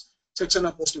large section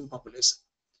of Muslim population.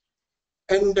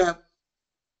 And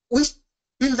we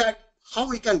feel that how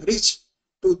we can reach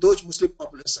to those Muslim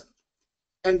population.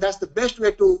 And that's the best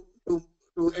way to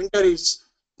enter is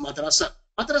madrasa.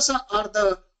 Madrasa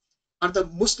are the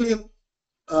Muslim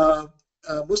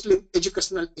Muslim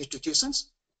educational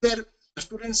institutions where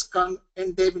students come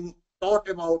and they've been taught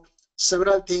about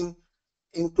several things,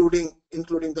 including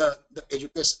the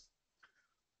education.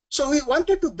 So we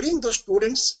wanted to bring those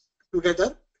students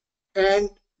together and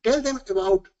tell them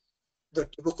about the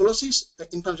tuberculosis, the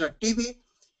infection of TB,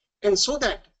 and so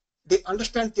that they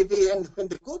understand TB, and when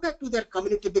they go back to their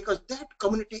community, because that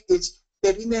community is,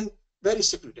 they remain very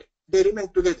secluded, they remain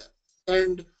together,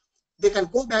 and they can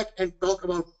go back and talk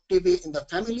about TB in the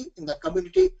family, in the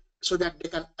community, so that they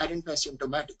can identify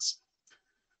symptomatics.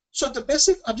 So the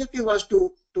basic objective was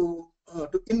to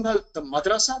involve the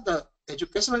madrasa, the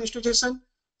educational institution,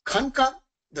 khanka,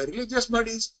 the religious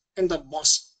bodies, and the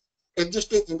mosque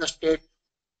existing in the state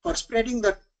for spreading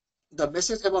the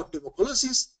message about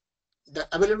tuberculosis, the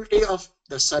availability of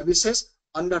the services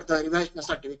under the revised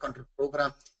national TB control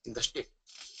program in the state.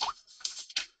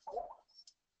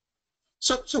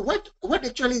 So what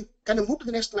actually, can you move to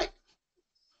the next slide?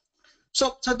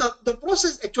 So the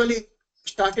process actually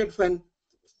started when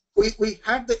we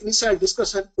had the initial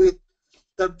discussion with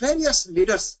the various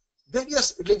leaders,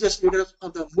 various religious leaders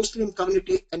of the Muslim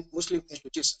community and Muslim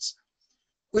institutions.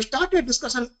 We started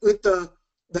discussion with the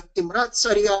Imrat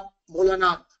Sharia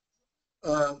Maulana,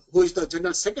 who is the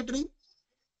General Secretary,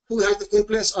 who has the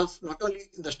influence of not only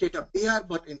in the state of Bihar,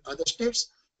 but in other states,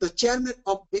 the chairman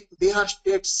of Bihar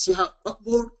State Siha Waqf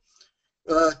Board,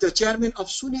 the chairman of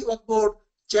Sunni Waqf Board,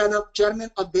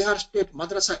 chairman of Bihar State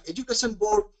Madrasa Education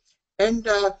Board, and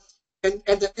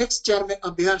the ex-chairman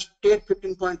of Bihar State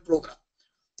 15-point program.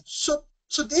 So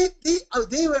they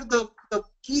were the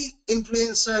key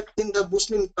influencer in the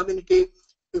Muslim community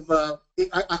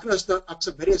across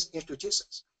the various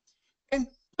institutions. And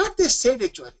what they said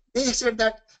actually, they said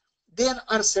that there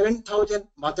are 7,000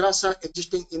 madrasa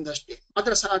existing in the state.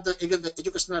 Madrasa are again the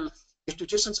educational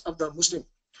institutions of the Muslim.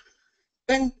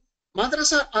 And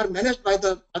madrasa are managed by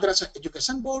the Madrasa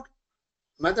Education Board,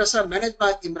 madrasa managed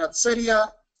by Imrat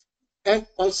Sharia, and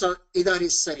also Idari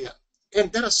Sharia.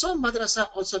 And there are some madrasa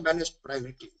also managed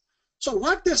privately. So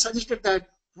what they suggested that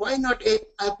why not a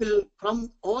appeal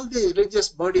from all the religious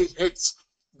body heads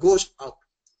goes out.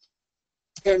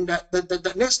 And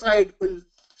the next slide will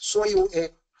show you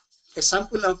a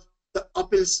sample of the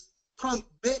appeals from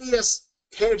various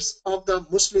heads of the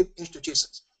Muslim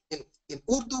institutions in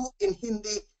Urdu, in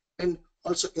Hindi, and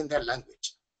also in their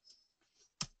language.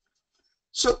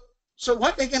 So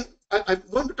what again, I'm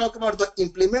going to talk about the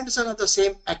implementation of the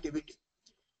same activity.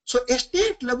 So a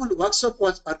state level workshop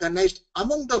was organized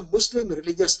among the Muslim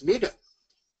religious leaders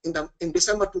in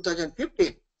December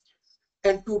 2015,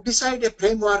 and to decide a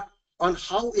framework on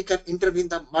how we can intervene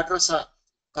the madrasa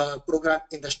program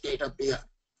in the state of Bihar.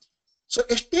 So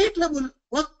a state level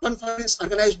work conference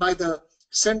organized by the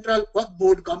Central Work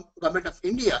Board Government of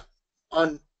India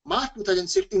on March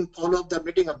 2016 followed the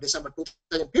meeting of December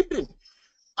 2015,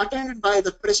 attended by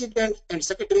the President and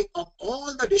Secretary of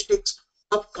all the districts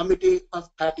of Committee of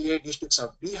 38 districts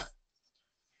of Bihar.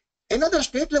 Another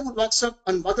state level workshop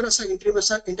on madrasa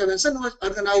intervention was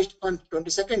organized on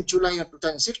 22nd July of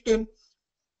 2016,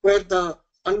 where the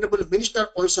Honorable Minister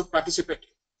also participated,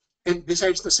 and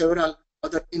besides the several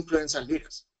other influential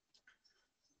leaders.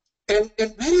 And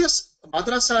in various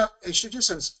madrasa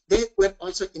institutions, they were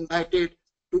also invited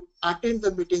to attend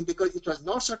the meeting, because it was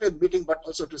not such a meeting but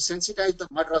also to sensitize the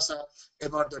madrasa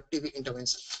about the TB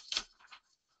intervention.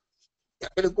 Yeah,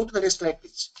 can you go to the next slide,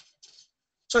 please?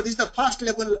 So this is the first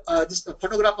level, this is the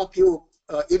photograph of few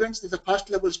events. This is the first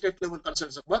level, state level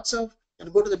consultation workshop. Can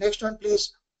you go to the next one,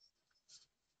 please?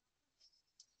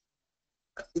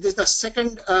 It is the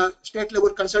second state level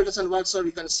consultation workshop.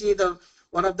 You can see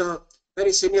one of the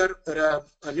very senior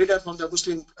leader from the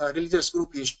Muslim religious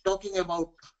group is talking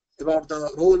about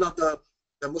the role of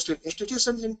the Muslim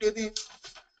institutions in TB.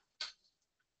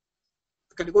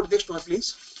 Can you go to the next one,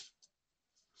 please?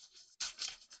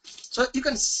 So you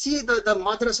can see the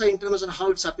madrasa intervention,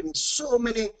 how it's happening. So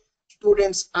many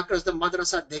students across the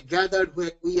madrasa, they gathered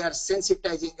where we are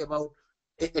sensitizing about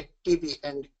TB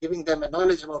and giving them a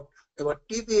knowledge about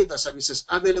TB, the services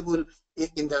available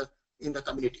in the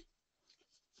community.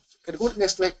 Can you go to the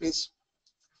next slide, please?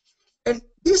 And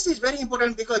this is very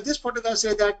important, because this photograph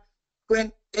says that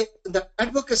when the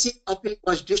advocacy appeal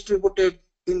was distributed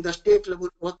in the state level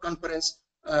work conference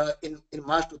in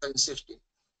March 2016.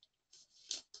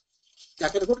 Yeah,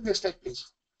 can you go to the next slide,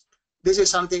 please? This is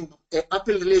something, an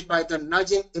appeal released by the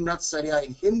Najim Imrat Sharia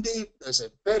in Hindi. There's a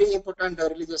very important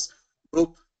religious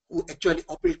group who actually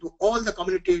appealed to all the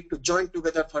community to join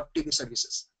together for TB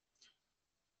services.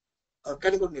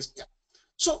 Can you go to next? Yeah.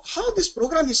 So how this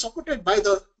program is supported by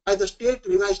the state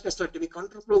revised national TB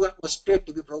control program or state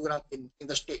TB program in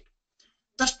the state.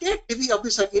 The state TB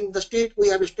officer in the state, we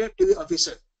have a state TB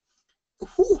officer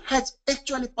who has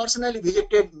actually personally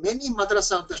visited many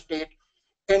madrasa of the state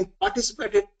and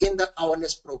participated in the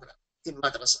awareness program in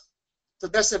madrasa. So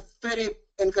that's a very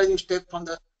encouraging step from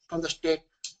the state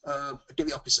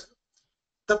TB officer.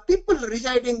 The people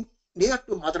residing near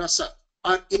to madrasa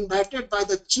are invited by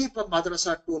the chief of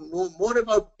madrasa to know more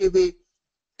about TB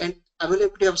and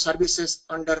availability of services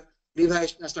under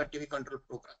revised national TB control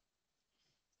program.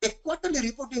 A quarterly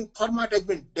reporting format has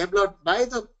been developed by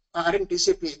the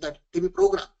RNTCP, the TB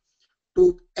program,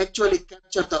 to actually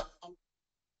capture the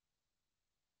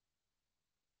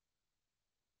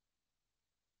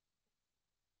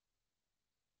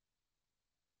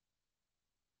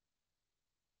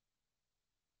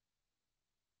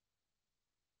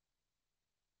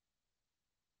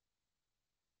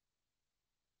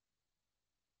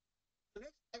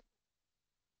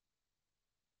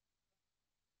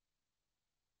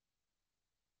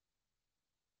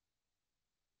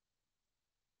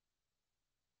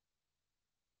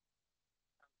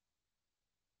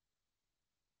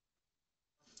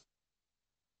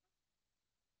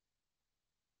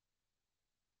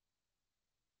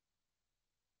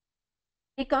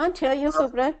We can't hear you,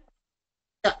 Subrat.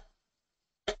 yeah.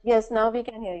 Yes, now we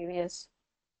can hear you, yes.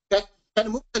 Can you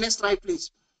move to the next slide, please?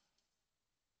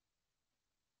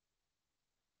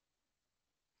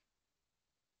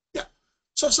 Yeah.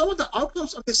 So some of the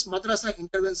outcomes of this madrasa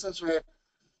interventions were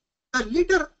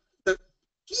the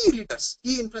key influence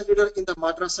leaders in the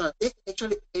madrasa, they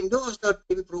actually endorsed the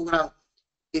TB program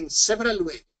in several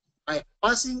ways by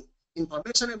passing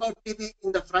information about TB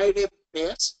in the Friday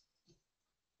prayers.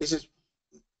 This is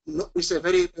a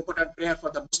very important prayer for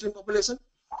the Muslim population.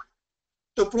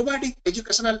 To providing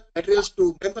educational materials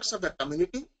to members of the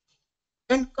community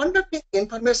and conducting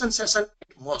information session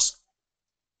at mosque.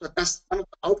 So that's one of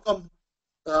the outcomes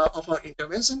of our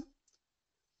intervention.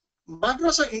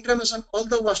 Madrasa intervention,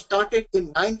 although was started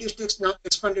in 9 districts, now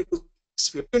expanded to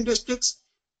 15 districts.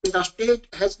 The state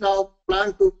has now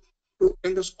planned to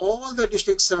endorse all the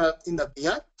districts in the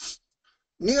Bihar.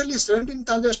 Nearly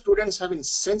 17,000 students have been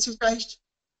sensitized.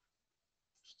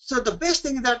 So the best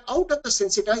thing is that out of the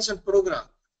sensitization program,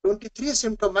 23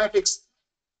 symptomatics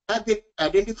have been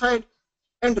identified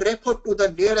and referred to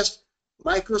the nearest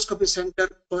microscopy center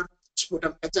for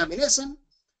sputum examination.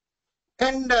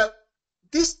 And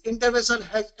this intervention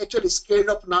has actually scaled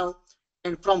up now.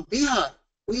 And from Bihar,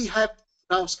 we have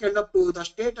now scaled up to the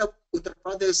state of Uttar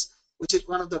Pradesh, which is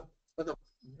one of the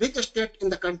biggest state in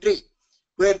the country,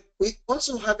 where we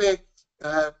also have a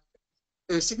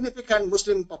significant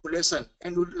Muslim population,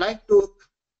 and would like to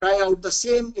try out the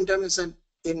same intervention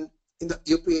in the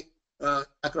UP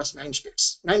across 9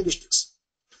 districts.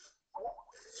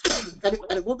 Can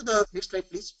you go to the next slide,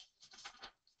 please?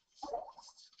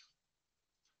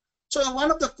 So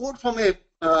one of the quote from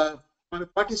a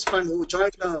participant who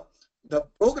joined the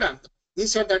program, he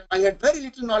said that I had very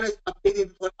little knowledge of TB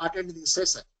before attending this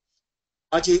session,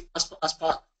 Aji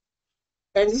Aspar.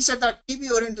 And he said that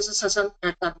TB orientation session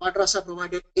at the madrasa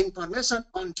provided information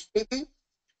on TB,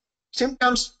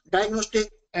 symptoms,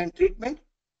 diagnostic, and treatment.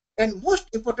 And most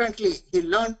importantly, he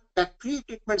learned that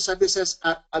pre-treatment services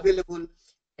are available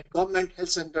at government health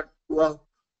center throughout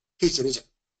his region,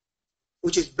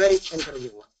 which is very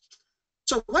encouraging one.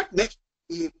 So what next?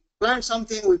 We plan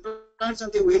something,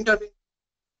 we intervene.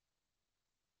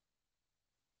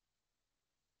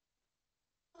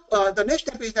 The next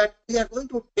step is that we are going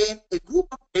to train a group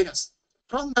of trainers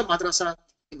from the madrasa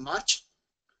in March.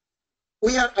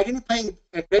 We are identifying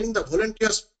and training the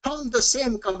volunteers from the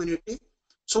same community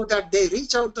so that they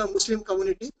reach out the Muslim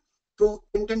community through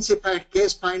intensified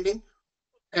case finding,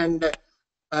 and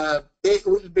they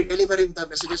will be delivering the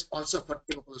messages also for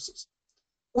tuberculosis.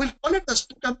 We'll collect the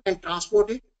symptom and transport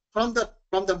it from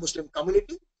the Muslim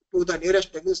community to the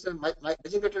nearest designated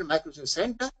microsurgery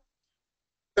center.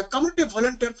 The community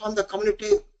volunteer from the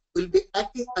community will be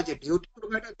acting as a duty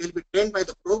provider. They will be trained by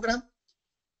the program.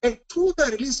 And through the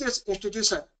religious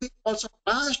institution, we also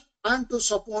plan to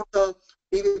support the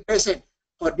TB patient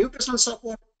for nutritional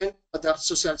support and other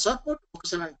social support,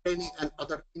 vocational training, and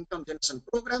other income generation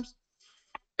programs.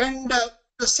 And at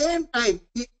the same time,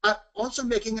 we are also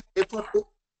making an effort to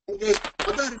engage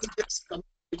other religious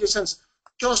institutions,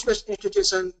 church-based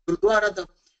institutions, Gurdwara,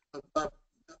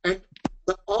 and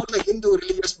all the Hindu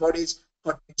religious bodies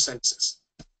for these services.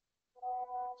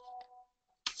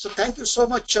 So thank you so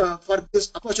much for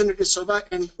this opportunity, Sobha,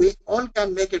 and we all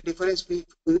can make a difference. We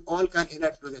all can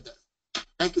interact together.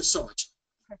 Thank you so much.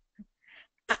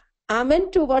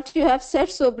 Amen to what you have said,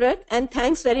 Subrat, and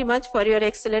thanks very much for your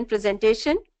excellent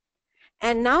presentation.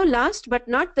 And now, last but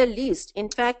not the least, in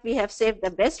fact, we have saved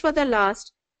the best for the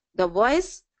last, the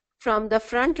voice from the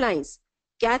front lines.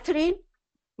 Catherine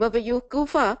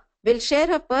Mabuyukufa will share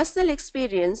her personal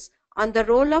experience on the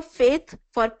role of faith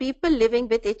for people living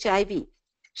with HIV.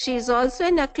 She is also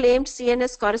an acclaimed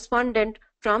CNS correspondent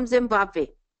from Zimbabwe.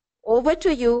 Over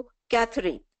to you,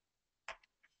 Catherine.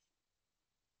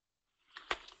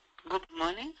 Good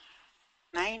morning.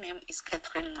 My name is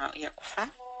Catherine Mabuyukufa,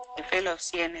 a fellow of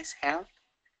CNS Health.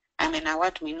 I'm an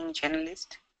award-winning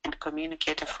journalist and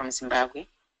communicator from Zimbabwe.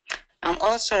 I'm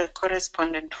also a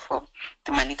correspondent for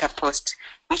the Manika Post,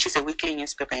 which is a weekly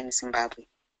newspaper in Zimbabwe.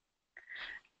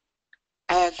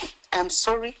 I'm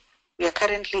sorry, we are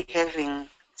currently having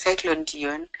Cyclone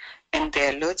Dion, and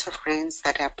there are lots of rains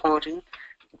that are pouring.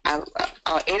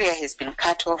 Our area has been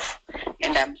cut off,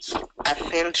 and I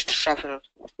failed to travel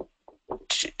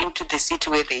into the city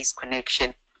where there is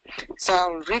connection. So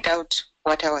I'll read out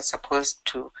what I was supposed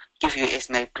to give you as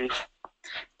my brief.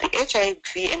 The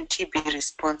HIV and TB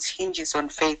response hinges on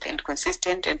faith and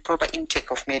consistent and proper intake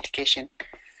of medication.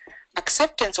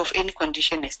 Acceptance of any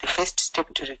condition is the first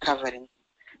step to recovering.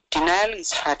 Denial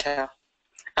is fatal.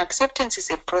 Acceptance is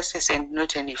a process and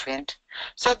not an event.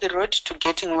 So the road to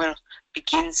getting well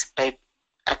begins by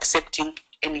accepting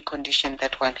any condition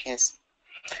that one has.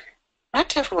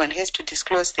 Not everyone has to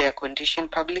disclose their condition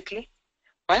publicly.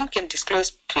 One can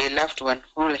disclose to a loved one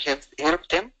who will help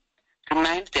them,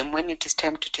 remind them when it is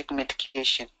time to take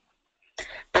medication.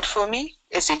 But for me,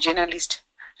 as a journalist,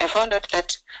 I found out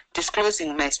that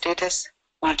disclosing my status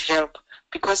would help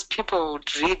because people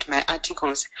would read my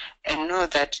articles and know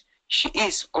that she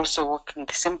is also walking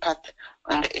the same path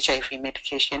on the HIV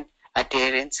medication,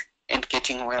 adherence, and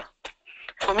getting well.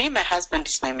 For me, my husband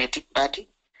is my medic buddy.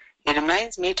 He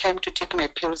reminds me time to take my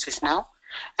pills is now.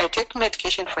 I take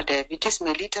medication for diabetes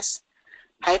mellitus,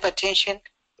 hypertension,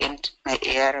 and my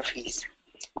ARVs.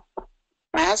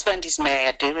 My husband is my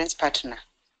adherence partner.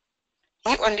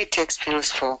 He only takes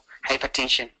pills for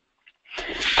hypertension.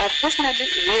 I personally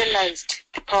realized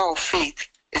the power of faith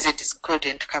as a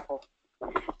discordant couple.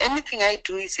 Anything I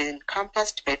do is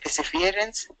encompassed by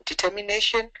perseverance,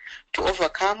 determination to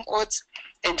overcome odds,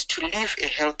 and to live a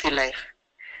healthy life.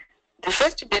 The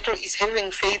first battle is having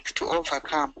faith to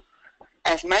overcome. I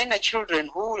have minor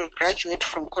children who will graduate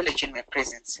from college in my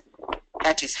presence.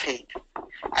 That is faith.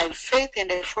 I have faith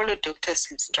and I follow doctor's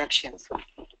instructions.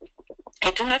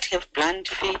 I do not have blind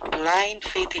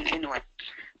faith in anyone.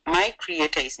 My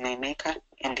creator is my maker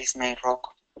and is my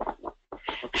rock.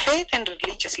 Faith and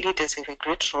religious leaders have a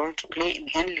great role to play in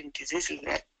handling diseases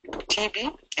like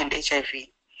TB and HIV.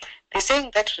 The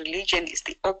saying that religion is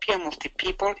the opium of the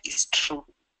people is true.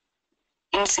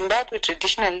 In Zimbabwe,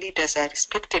 traditional leaders are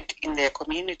respected in their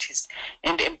communities,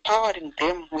 and empowering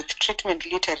them with treatment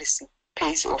literacy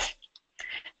pays off.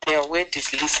 Their word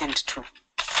is listened to.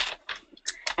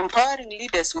 Empowering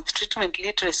leaders with treatment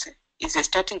literacy is a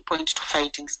starting point to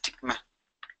fighting stigma.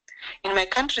 In my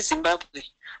country, Zimbabwe,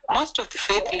 most of the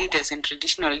faith leaders and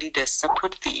traditional leaders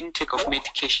support the intake of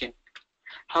medication.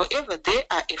 However, there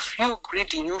are a few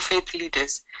greedy new faith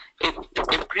leaders, a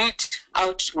breed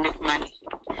out to make money.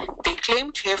 They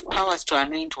claim to have powers to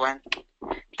anoint one.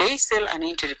 They sell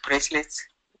anointed bracelets,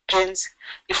 pens.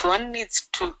 If one needs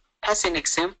to pass an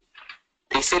exam,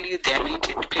 they sell you the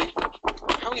anointed pen.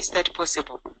 How is that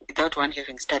possible without one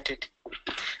having started?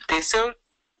 They sell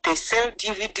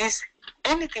DVDs,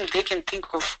 anything they can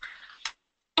think of,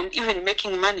 and even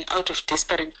making money out of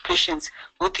desperate patients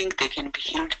who think they can be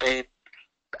healed by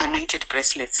anointed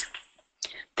bracelets.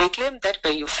 They claim that by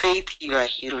your faith you are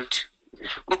healed.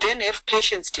 We then have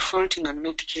patients defaulting on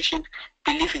medication,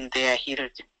 believing they are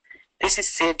healed. This is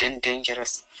sad and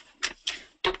dangerous.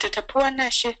 Dr. Tapua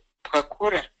Nashe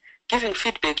Pwakura, giving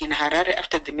feedback in Harare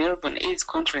after the Melbourne AIDS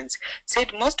conference,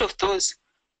 said most of those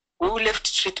who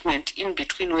left treatment in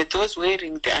between were those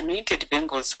wearing the anointed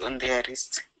bangles on their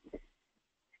wrists.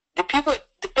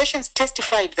 The patients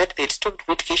testified that they stopped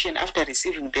medication after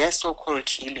receiving their so-called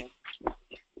healing.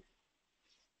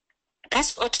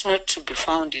 This ought not to be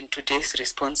found in today's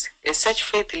response, as such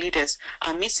faith leaders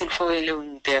are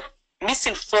misinforming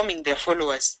their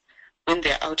followers when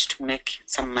they are out to make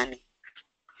some money.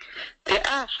 There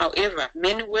are, however,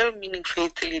 many well-meaning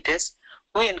faith leaders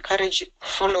who encourage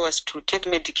followers to take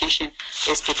medication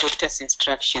as per doctor's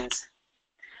instructions.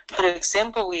 For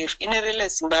example, we have Inerela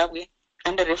Zimbabwe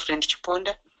under Reverend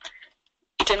Chiponda.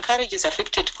 It encourages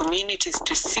affected communities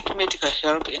to seek medical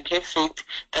help and have faith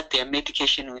that their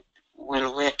medication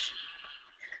will work.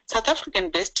 South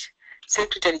African-based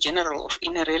Secretary General of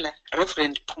Inerela,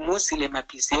 Reverend Phumzile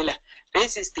Mabizela,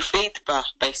 raises the faith bar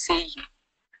by saying,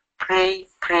 "Pray,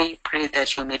 pray, pray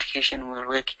that your medication will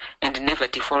work and never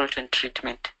default on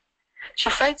treatment."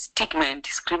 She fights stigma and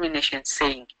discrimination,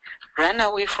 saying, "Run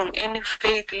away from any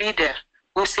faith leader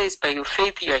who says by your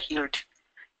faith you are healed.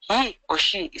 He or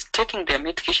she is taking their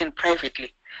medication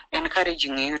privately,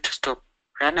 encouraging you to stop.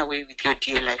 Run away with your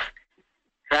dear life.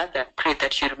 Rather, pray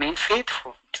that you remain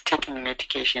faithful to taking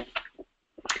medication."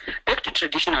 Back to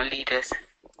traditional leaders.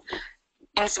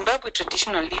 In Zimbabwe,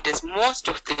 traditional leaders, most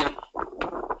of them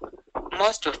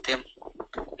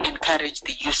encourage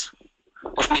the use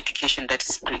of medication that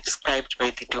is prescribed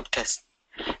by the doctors.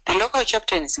 The local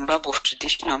chapter in Zimbabwe of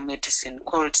traditional medicine,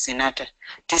 called Zinata,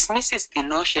 dismisses the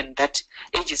notion that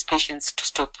urges patients to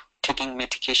stop taking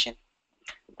medication.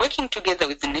 Working together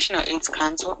with the National AIDS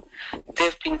Council, they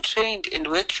have been trained and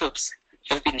workshops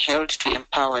have been held to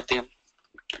empower them.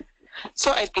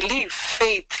 So I believe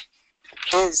faith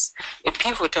has a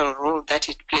pivotal role that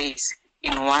it plays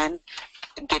in one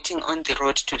getting on the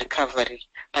road to recovery,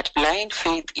 but blind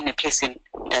faith in a person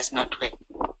does not work.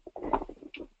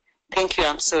 Thank you.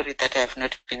 I'm sorry that I have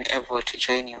not been able to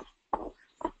join you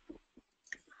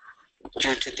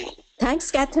due to the...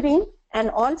 Thanks, Catherine, and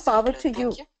all power to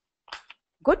you.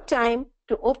 Good time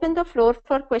to open the floor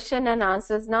for question and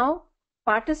answers now.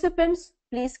 Participants,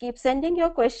 please keep sending your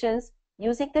questions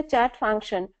using the chat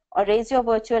function or raise your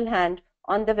virtual hand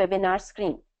on the webinar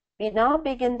screen. We now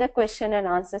begin the question and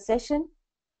answer session.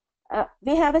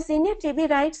 We have a senior TB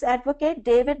rights advocate,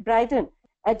 David Bryden.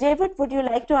 David, would you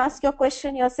like to ask your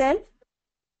question yourself?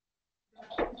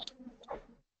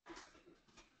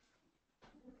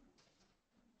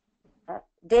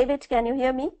 David, can you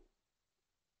hear me?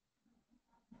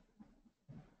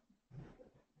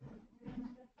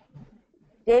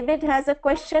 David has a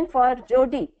question for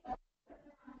Jody.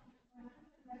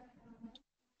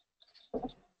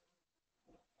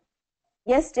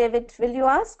 Yes, David, will you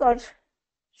ask or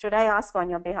should I ask on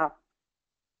your behalf?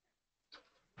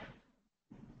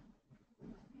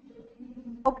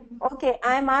 Okay,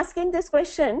 I am asking this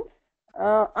question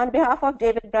on behalf of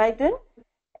David Bryden.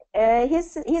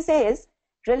 He says,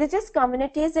 religious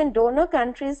communities in donor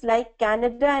countries like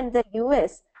Canada and the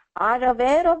US are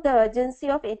aware of the urgency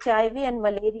of HIV and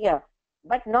malaria,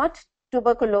 but not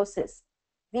tuberculosis.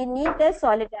 We need their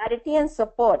solidarity and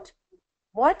support.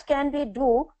 What can we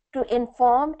do to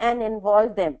inform and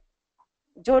involve them?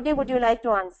 Jody, would you like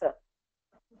to answer?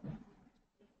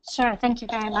 Sure, thank you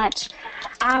very much.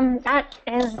 That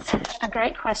is a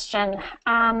great question.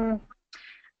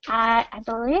 I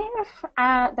believe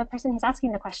the person who's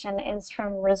asking the question is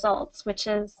from Results, which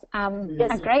is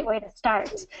Yes. a great way to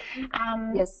start.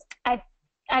 Yes.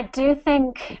 I do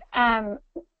think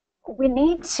we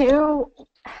need to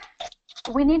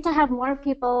have more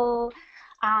people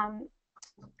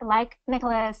like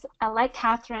Nicholas, like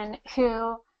Catherine,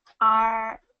 who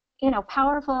are,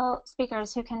 powerful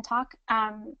speakers who can talk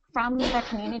from their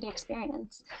community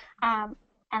experience. And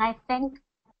I think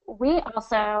we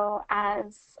also,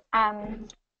 as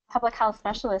public health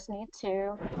specialists, need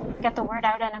to get the word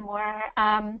out in a more,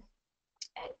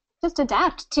 just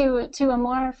adapt to a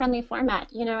more friendly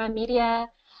format, a media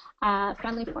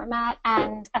friendly format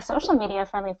and a social media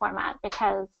friendly format,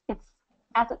 because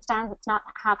as it stands, it's not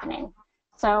happening.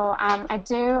 So I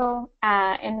do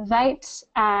invite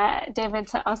David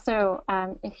to also,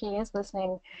 if he is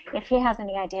listening, if he has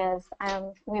any ideas,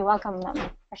 we welcome them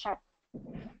for sure.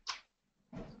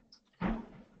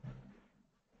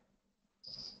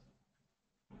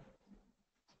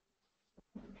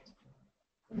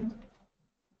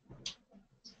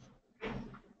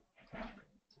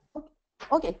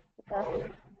 Okay.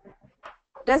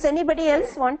 Does anybody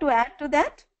else want to add to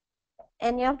that?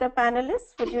 Any of the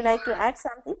panelists, would you like to add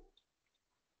something?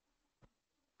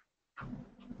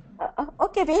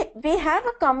 Okay, we have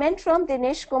a comment from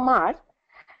Dinesh Kumar.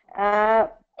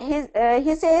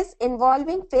 He says,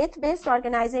 involving faith-based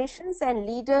organizations and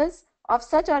leaders of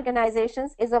such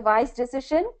organizations is a wise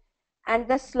decision, and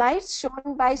the slides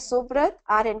shown by Subrat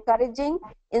are encouraging,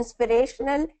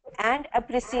 inspirational, and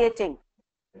appreciating.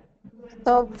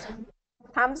 So,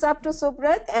 thumbs up to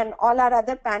Subrat and all our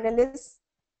other panelists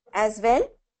as well.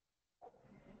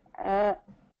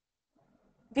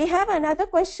 We have another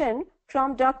question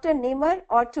from Dr. Nimar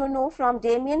Ortuno from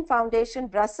Damien Foundation,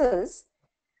 Brussels.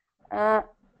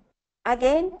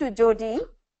 Again to JODY,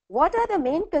 what are the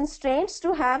main constraints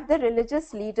to have the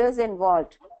religious leaders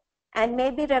involved? And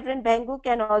maybe Reverend Bhengu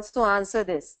can also answer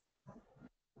this.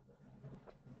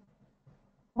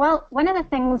 Well, one of the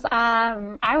things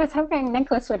I was hoping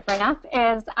Nicholas would bring up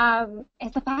is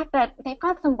the fact that they've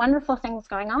got some wonderful things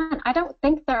going on. I don't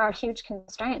think there are huge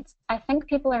constraints. I think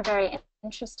people are very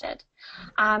interested.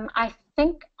 I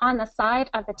think on the side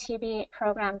of the TB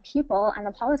program people and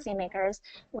the policymakers,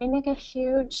 we make a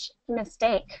huge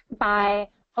mistake by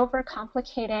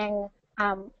overcomplicating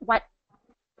what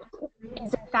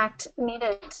is in fact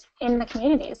needed in the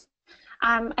communities.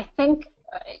 I think,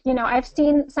 I've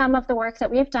seen some of the work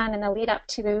that we've done in the lead up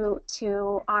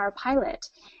to our pilot.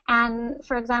 And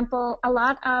for example, a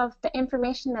lot of the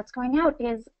information that's going out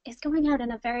is going out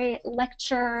in a very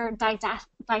lecture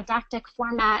didactic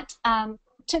format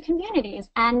to communities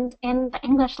and in the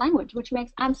English language, which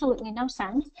makes absolutely no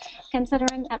sense,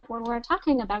 considering that when we're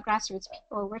talking about grassroots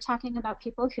people, we're talking about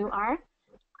people who are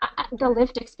the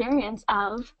lived experience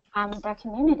of their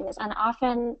communities, and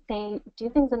often they do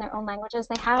things in their own languages.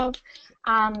 They have,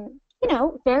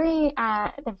 they're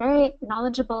very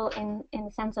knowledgeable in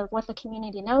the sense of what the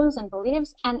community knows and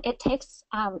believes, and it takes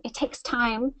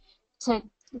time to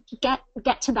get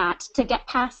to that, to get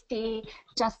past the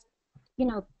just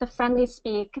the friendly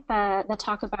speak, the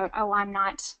talk about, oh, I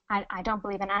don't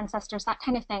believe in ancestors, that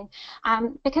kind of thing,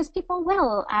 because people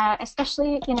will,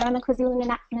 especially in the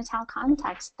KwaZulu-Natal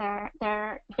context,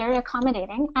 they're very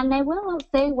accommodating, and they will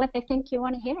say what they think you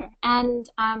want to hear. And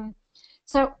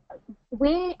so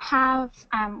we have,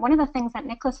 one of the things that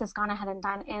Nicholas has gone ahead and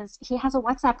done is he has a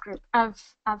WhatsApp group of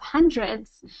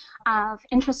hundreds of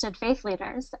interested faith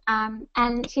leaders,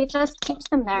 and he just keeps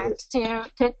them there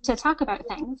to talk about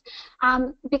things,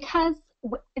 because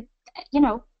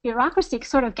bureaucracy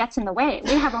sort of gets in the way.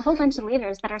 We have a whole bunch of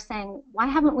leaders that are saying, why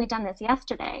haven't we done this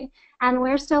yesterday? And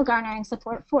we're still garnering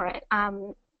support for it.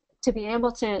 To be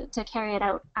able to carry it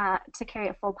out, to carry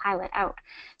a full pilot out.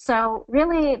 So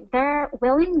really, they're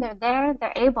willing, they're there,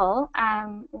 they're able.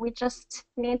 We just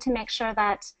need to make sure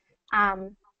that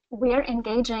we're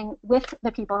engaging with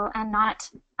the people and not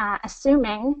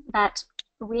assuming that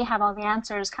we have all the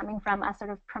answers coming from a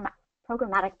sort of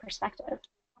programmatic perspective.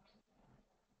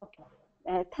 Okay.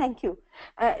 Thank you.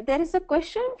 There is a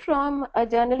question from a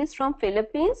journalist from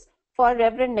Philippines for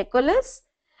Reverend Nicholas.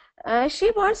 She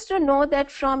wants to know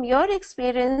that from your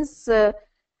experience,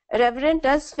 Reverend,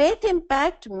 does faith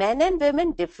impact men and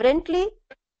women differently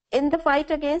in the fight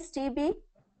against TB?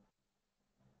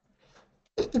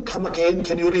 Come again,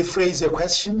 can you rephrase your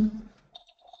question?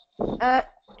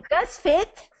 Does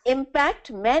faith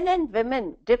impact men and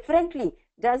women differently?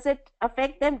 Does it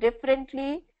affect them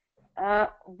differently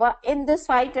in this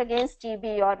fight against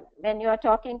TB, or when you are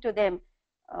talking to them?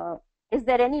 Is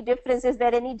there any difference? Is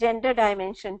there any gender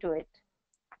dimension to it?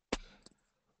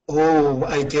 Oh,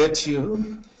 I get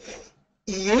you.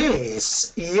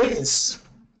 Yes, yes.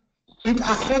 It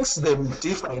affects them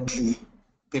differently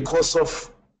because of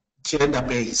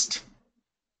gender-based.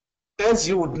 As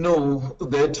you would know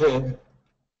that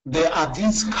there are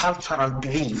these cultural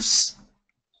beliefs.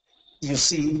 You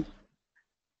see,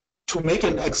 to make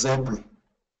an example,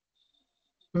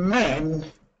 men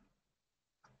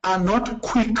are not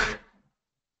quick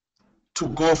to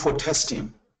go for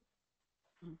testing.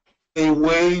 They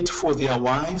wait for their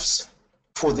wives,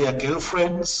 for their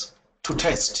girlfriends to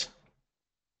test.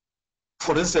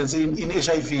 For instance, in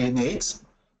HIV and AIDS,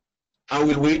 I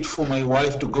will wait for my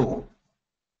wife to go.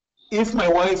 If my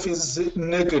wife is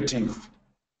negative,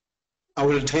 I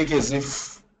will take as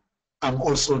if I'm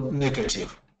also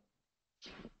negative.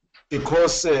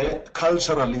 Because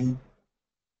culturally,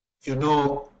 you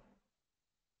know,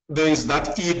 there is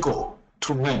that ego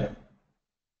to men.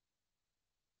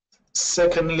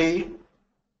 Secondly,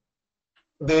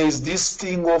 there is this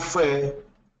thing of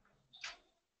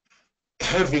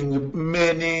having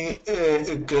many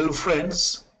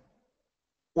girlfriends,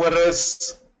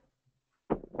 whereas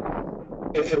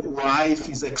a wife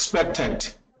is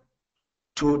expected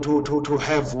to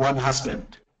have one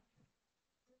husband.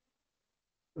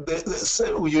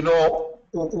 You know,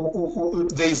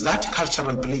 there is that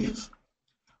cultural belief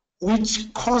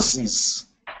which causes,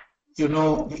 you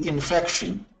know, the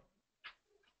infection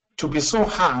to be so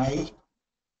high,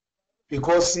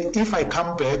 because if I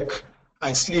come back,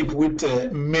 I sleep with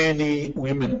many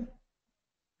women.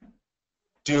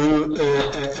 Do you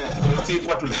think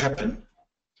what will happen?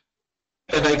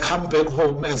 And I come back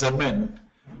home as a man.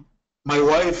 My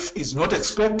wife is not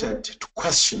expected to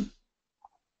question.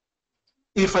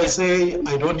 If I say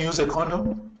I don't use a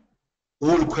condom, who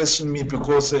will question me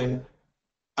because I'm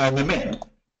a man?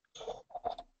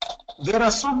 There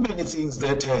are so many things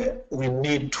that we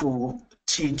need to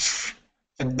teach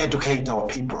and educate our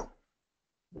people.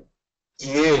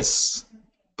 Yes,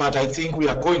 but I think we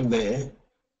are going there.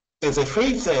 As a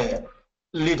faith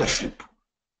leadership,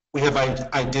 we have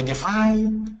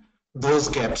identified those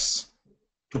gaps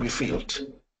to be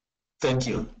filled. Thank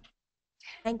you.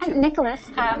 Thank you. Nicholas,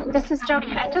 this is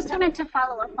Jody. I just wanted to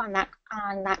follow up on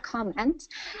that comment,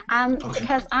 Okay.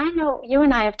 because I know you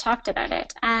and I have talked about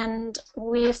it, and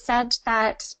we've said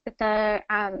that the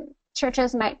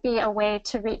churches might be a way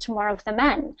to reach more of the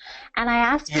men. And I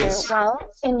asked Yes. you,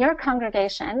 well, in your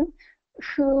congregation,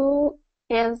 who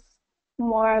is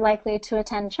more likely to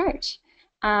attend church?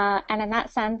 And in that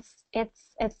sense,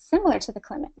 it's similar to the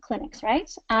clinics,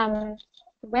 right?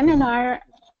 Women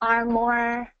are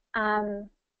more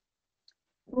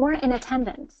in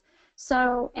attendance.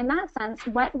 So in that sense,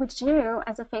 what would you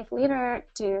as a faith leader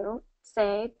do,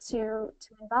 say, to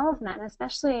involve men,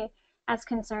 especially as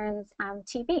concerns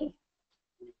TB?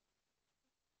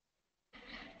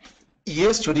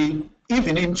 Yes, Judy,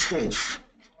 even in church,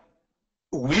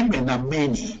 women are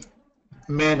many,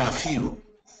 men are few.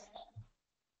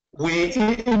 We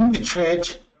in the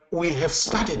church, we have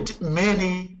started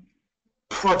many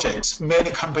projects,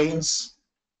 many campaigns.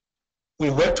 We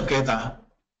work together,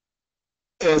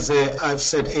 as I've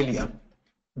said earlier,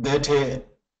 that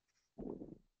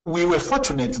we were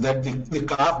fortunate that the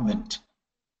government,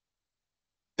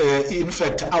 in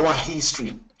fact, our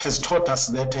history has taught us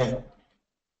that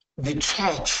the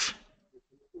church,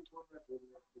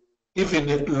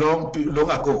 even long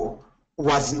ago,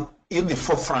 was in the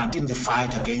forefront in the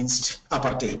fight against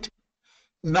apartheid.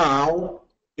 Now,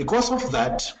 because of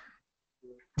that,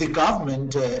 the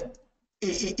government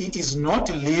is not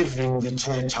leaving the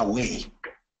church away.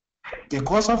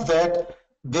 Because of that,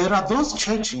 there are those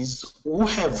churches who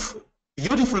have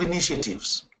beautiful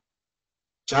initiatives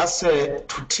just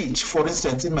to teach. For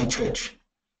instance, in my church,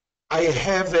 I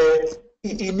have an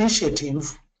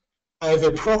initiative, I have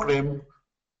a program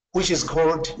which is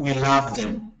called We Love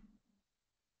Them.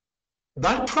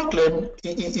 That program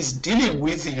is dealing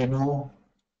with, you know,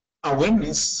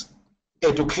 awareness,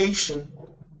 education,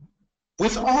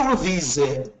 with all of these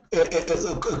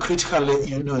critical,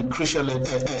 you know, crucial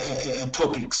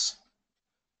topics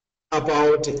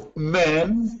about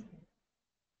men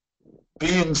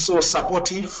being so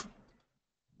supportive,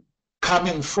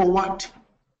 coming forward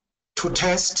to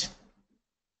test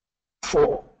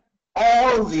for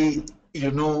all the,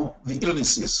 you know, the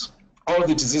illnesses, all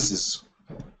the diseases.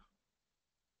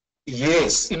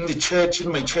 Yes, in the church,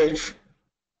 in my church,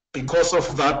 because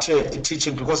of that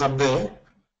teaching, because I'm there,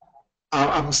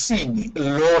 I'm seeing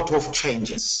a lot of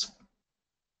changes,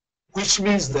 which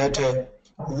means that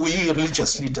we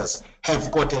religious leaders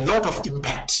have got a lot of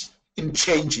impact in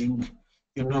changing,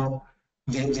 you know,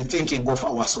 the thinking of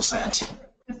our society.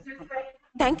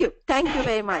 Thank you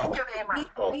very much.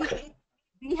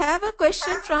 We have a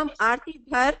question from Aarti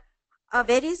Bhar, a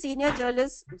very senior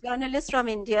journalist from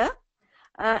India.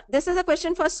 This is a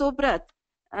question for Subrat.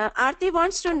 Aarti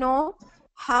wants to know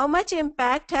how much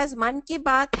impact has Man Ki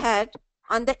Baat had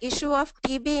on the issue of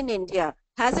TB in India?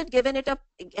 Has it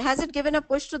given a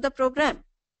push to the program?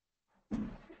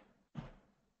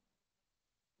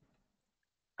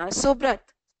 Subrat,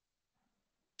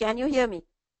 can you hear me?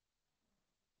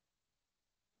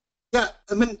 Yeah,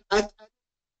 I mean,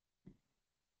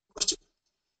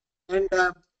 and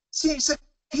see, it's a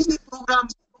TV program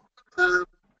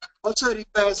also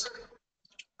requires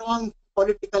strong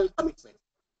political commitment.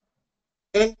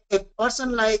 And a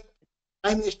person like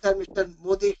Prime Minister Mr.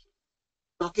 Modi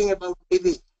talking about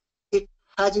TV, it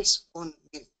has its own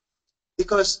meaning,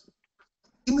 because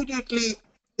immediately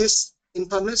this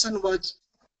information was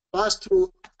passed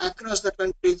through across the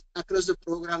country, across the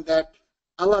program, that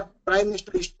our Prime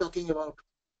Minister is talking about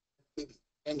TB,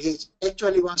 and he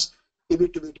actually wants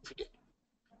TB to be defeated.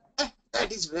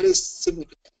 That is very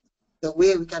significant. The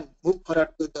way we can move forward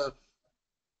with the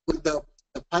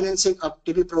financing of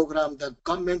TB program, the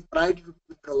government priority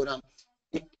program,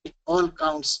 it all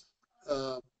counts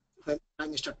when Prime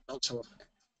Minister talks about that.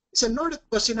 It's not a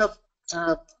question of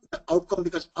the outcome,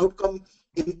 because outcome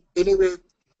in any way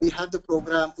we have the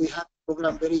program,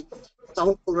 very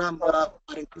sound program, are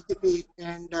in TCP,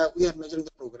 and we are measuring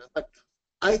the program. But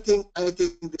I think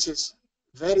this is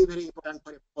very, very important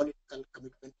for a political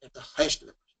commitment at the highest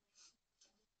level.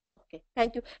 Okay,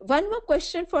 thank you. One more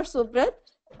question for Subrat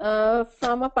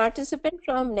from a participant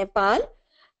from Nepal.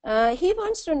 He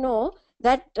wants to know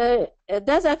that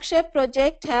does Akshay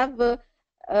project have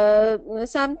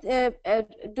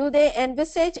do they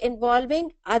envisage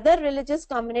involving other religious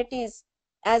communities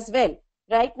as well?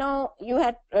 Right now, you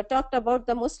had talked about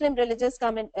the Muslim religious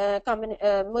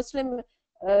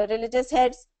religious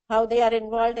heads, how they are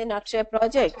involved in Akshay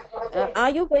project.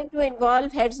 Are you going to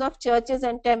involve heads of churches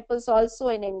and temples also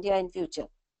in India in future?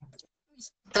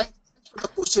 Thanks for the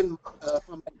question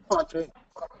from my friend.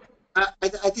 I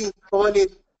think probably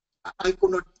I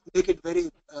could not make it very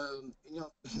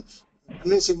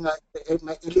convincing in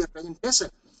my earlier presentation.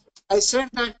 I said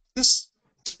that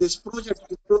this project,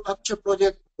 the Akshay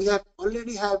project, we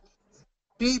already have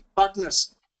 3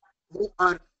 partners who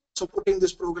are supporting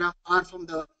this program, are from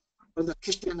the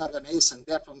Christian organization.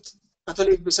 They are from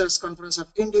Catholic Bishops Conference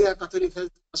of India, Catholic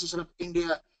Health Association of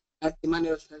India, and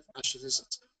Emmanuel Health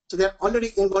Associations. So they are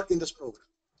already involved in this program.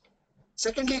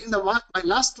 Secondly, in my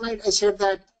last slide, I said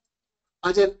that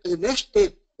as a next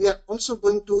step, we are also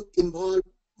going to involve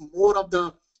more of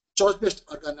the church-based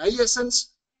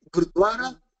organizations,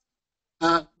 Gurdwara,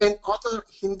 and other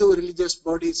Hindu religious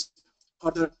bodies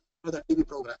for the TB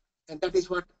program. And that is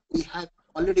what we have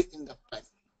already in the plan.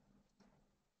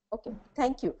 Okay,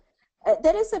 thank you.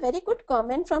 There is a very good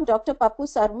comment from Dr. Papu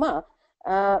Sarma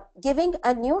giving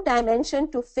a new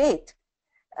dimension to faith.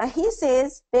 He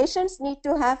says patients need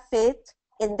to have faith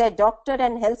in their doctor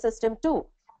and health system too.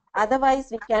 Otherwise,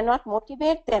 we cannot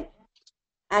motivate them.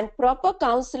 And proper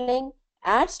counseling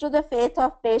adds to the faith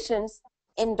of patients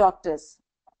in doctors.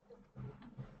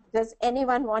 Does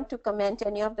anyone want to comment?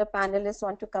 Any of the panelists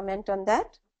want to comment on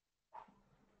that?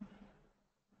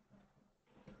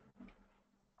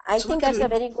 I think that's a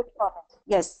very good comment.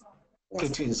 Yes.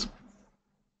 It is.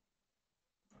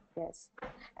 Yes.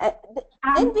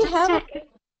 Then we have.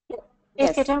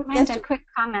 If you don't mind, a quick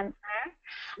comment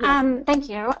there. Thank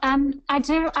you.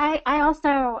 I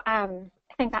also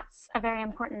think that's a very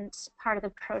important part of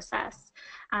the process.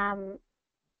 And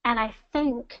I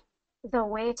think the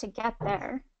way to get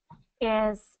there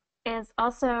is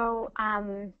also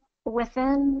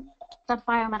within the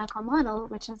biomedical model,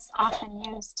 which is often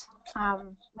used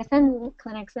within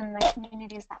clinics in the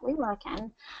communities that we work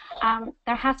in.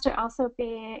 There has to also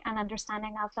be an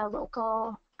understanding of the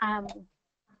local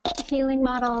healing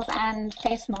models and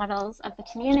faith models of the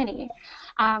community,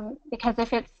 because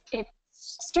if it's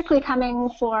strictly coming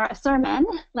for a sermon,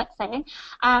 let's say,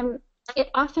 it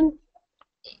often,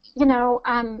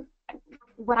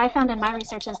 what I found in my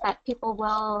research is that people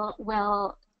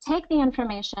will take the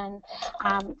information,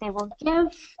 they will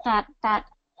give that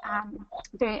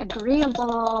very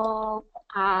agreeable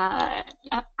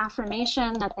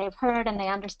affirmation that they've heard and they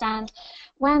understand,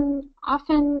 when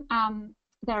often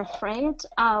they're afraid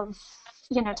of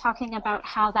talking about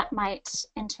how that might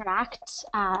interact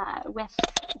with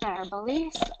their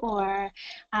beliefs, or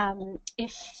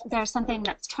if there's something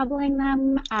that's troubling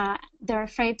them, they're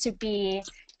afraid to be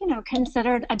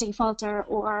considered a defaulter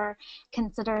or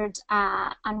considered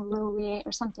unruly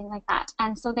or something like that.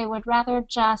 And so they would rather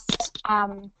just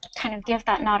kind of give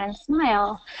that nod and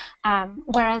smile.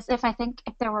 Whereas if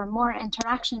there were more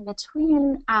interaction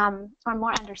between or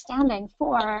more understanding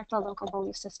for the local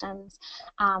belief systems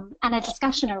and a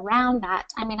discussion around that.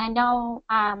 I mean, I know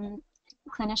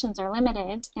clinicians are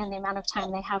limited in the amount of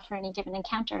time they have for any given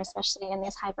encounter, especially in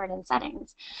these high burden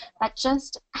settings. But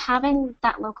just having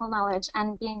that local knowledge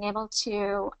and being able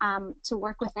to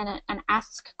work within it and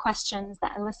ask questions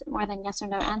that elicit more than yes or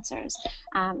no answers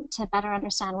to better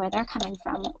understand where they're coming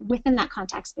from within that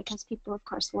context, because people, of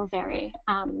course, will vary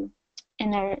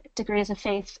in their degrees of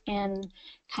faith in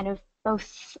kind of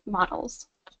both models.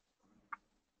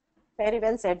 Very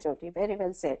well said, Jody. Very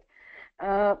well said.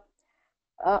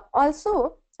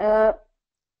 Also, there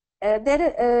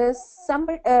is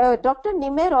Dr.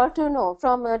 Nimer Ortuno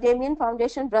from Damien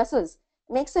Foundation, Brussels,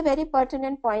 makes a very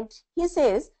pertinent point. He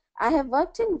says, I have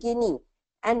worked in Guinea,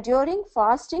 and during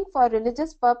fasting for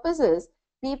religious purposes,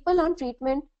 people on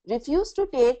treatment refuse to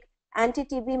take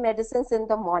anti-TB medicines in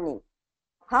the morning.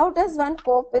 How does one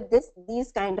cope with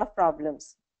these kind of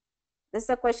problems? This is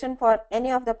a question for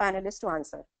any of the panelists to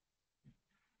answer.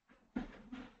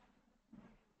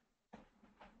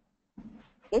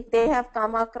 If they have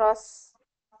come across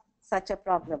such a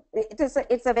problem.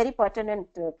 It's a very pertinent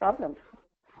problem.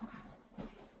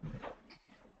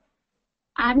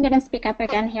 I'm going to speak up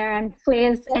again here, and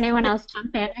please, anyone else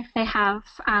jump in if they have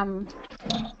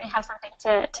something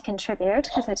to contribute,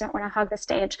 because I don't want to hog the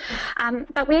stage.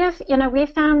 But we have, we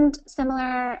found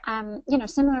similar,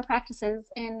 similar practices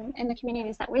in the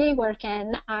communities that we work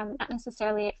in, not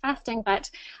necessarily fasting, but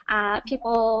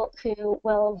people who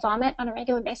will vomit on a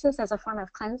regular basis as a form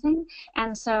of cleansing,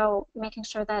 and so making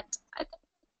sure that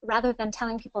rather than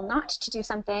telling people not to do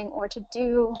something or to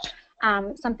do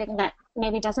something that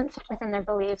maybe doesn't fit within their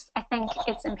beliefs, I think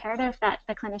it's imperative that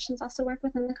the clinicians also work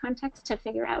within the context to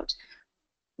figure out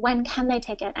when can they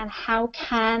take it and how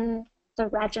can the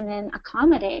regimen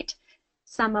accommodate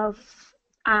some of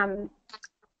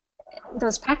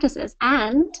those practices,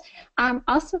 and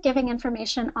also giving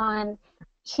information on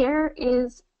here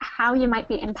is how you might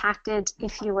be impacted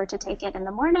if you were to take it in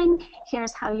the morning,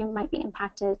 here's how you might be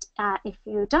impacted if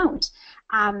you don't.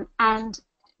 And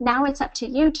now it's up to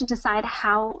you to decide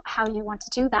how you want to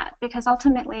do that, because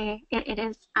ultimately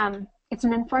it's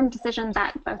an informed decision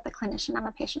that both the clinician and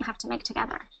the patient have to make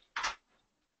together.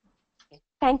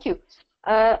 Thank you.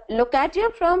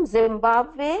 Locatia from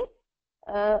Zimbabwe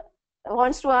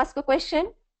wants to ask a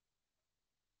question.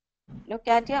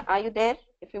 Locatia, are you there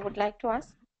if you would like to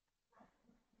ask?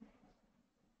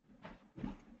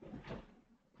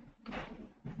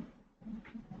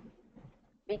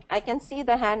 I can see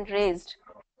the hand raised.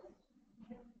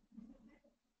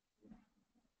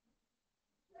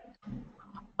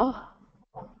 Oh.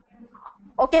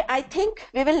 Okay, I think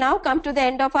we will now come to the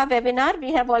end of our webinar.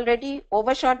 We have already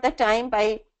overshot the time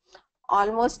by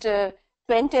almost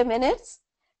 20 minutes.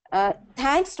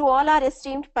 Thanks to all our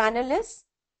esteemed panelists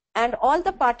and all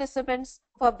the participants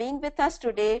for being with us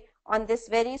today on this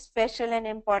very special and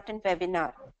important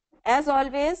webinar. As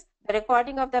always, the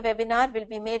recording of the webinar will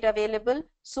be made available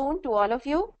soon to all of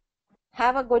you.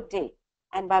 Have a good day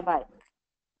and bye-bye.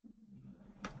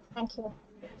 Thank you.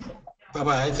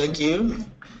 Bye-bye. Thank you.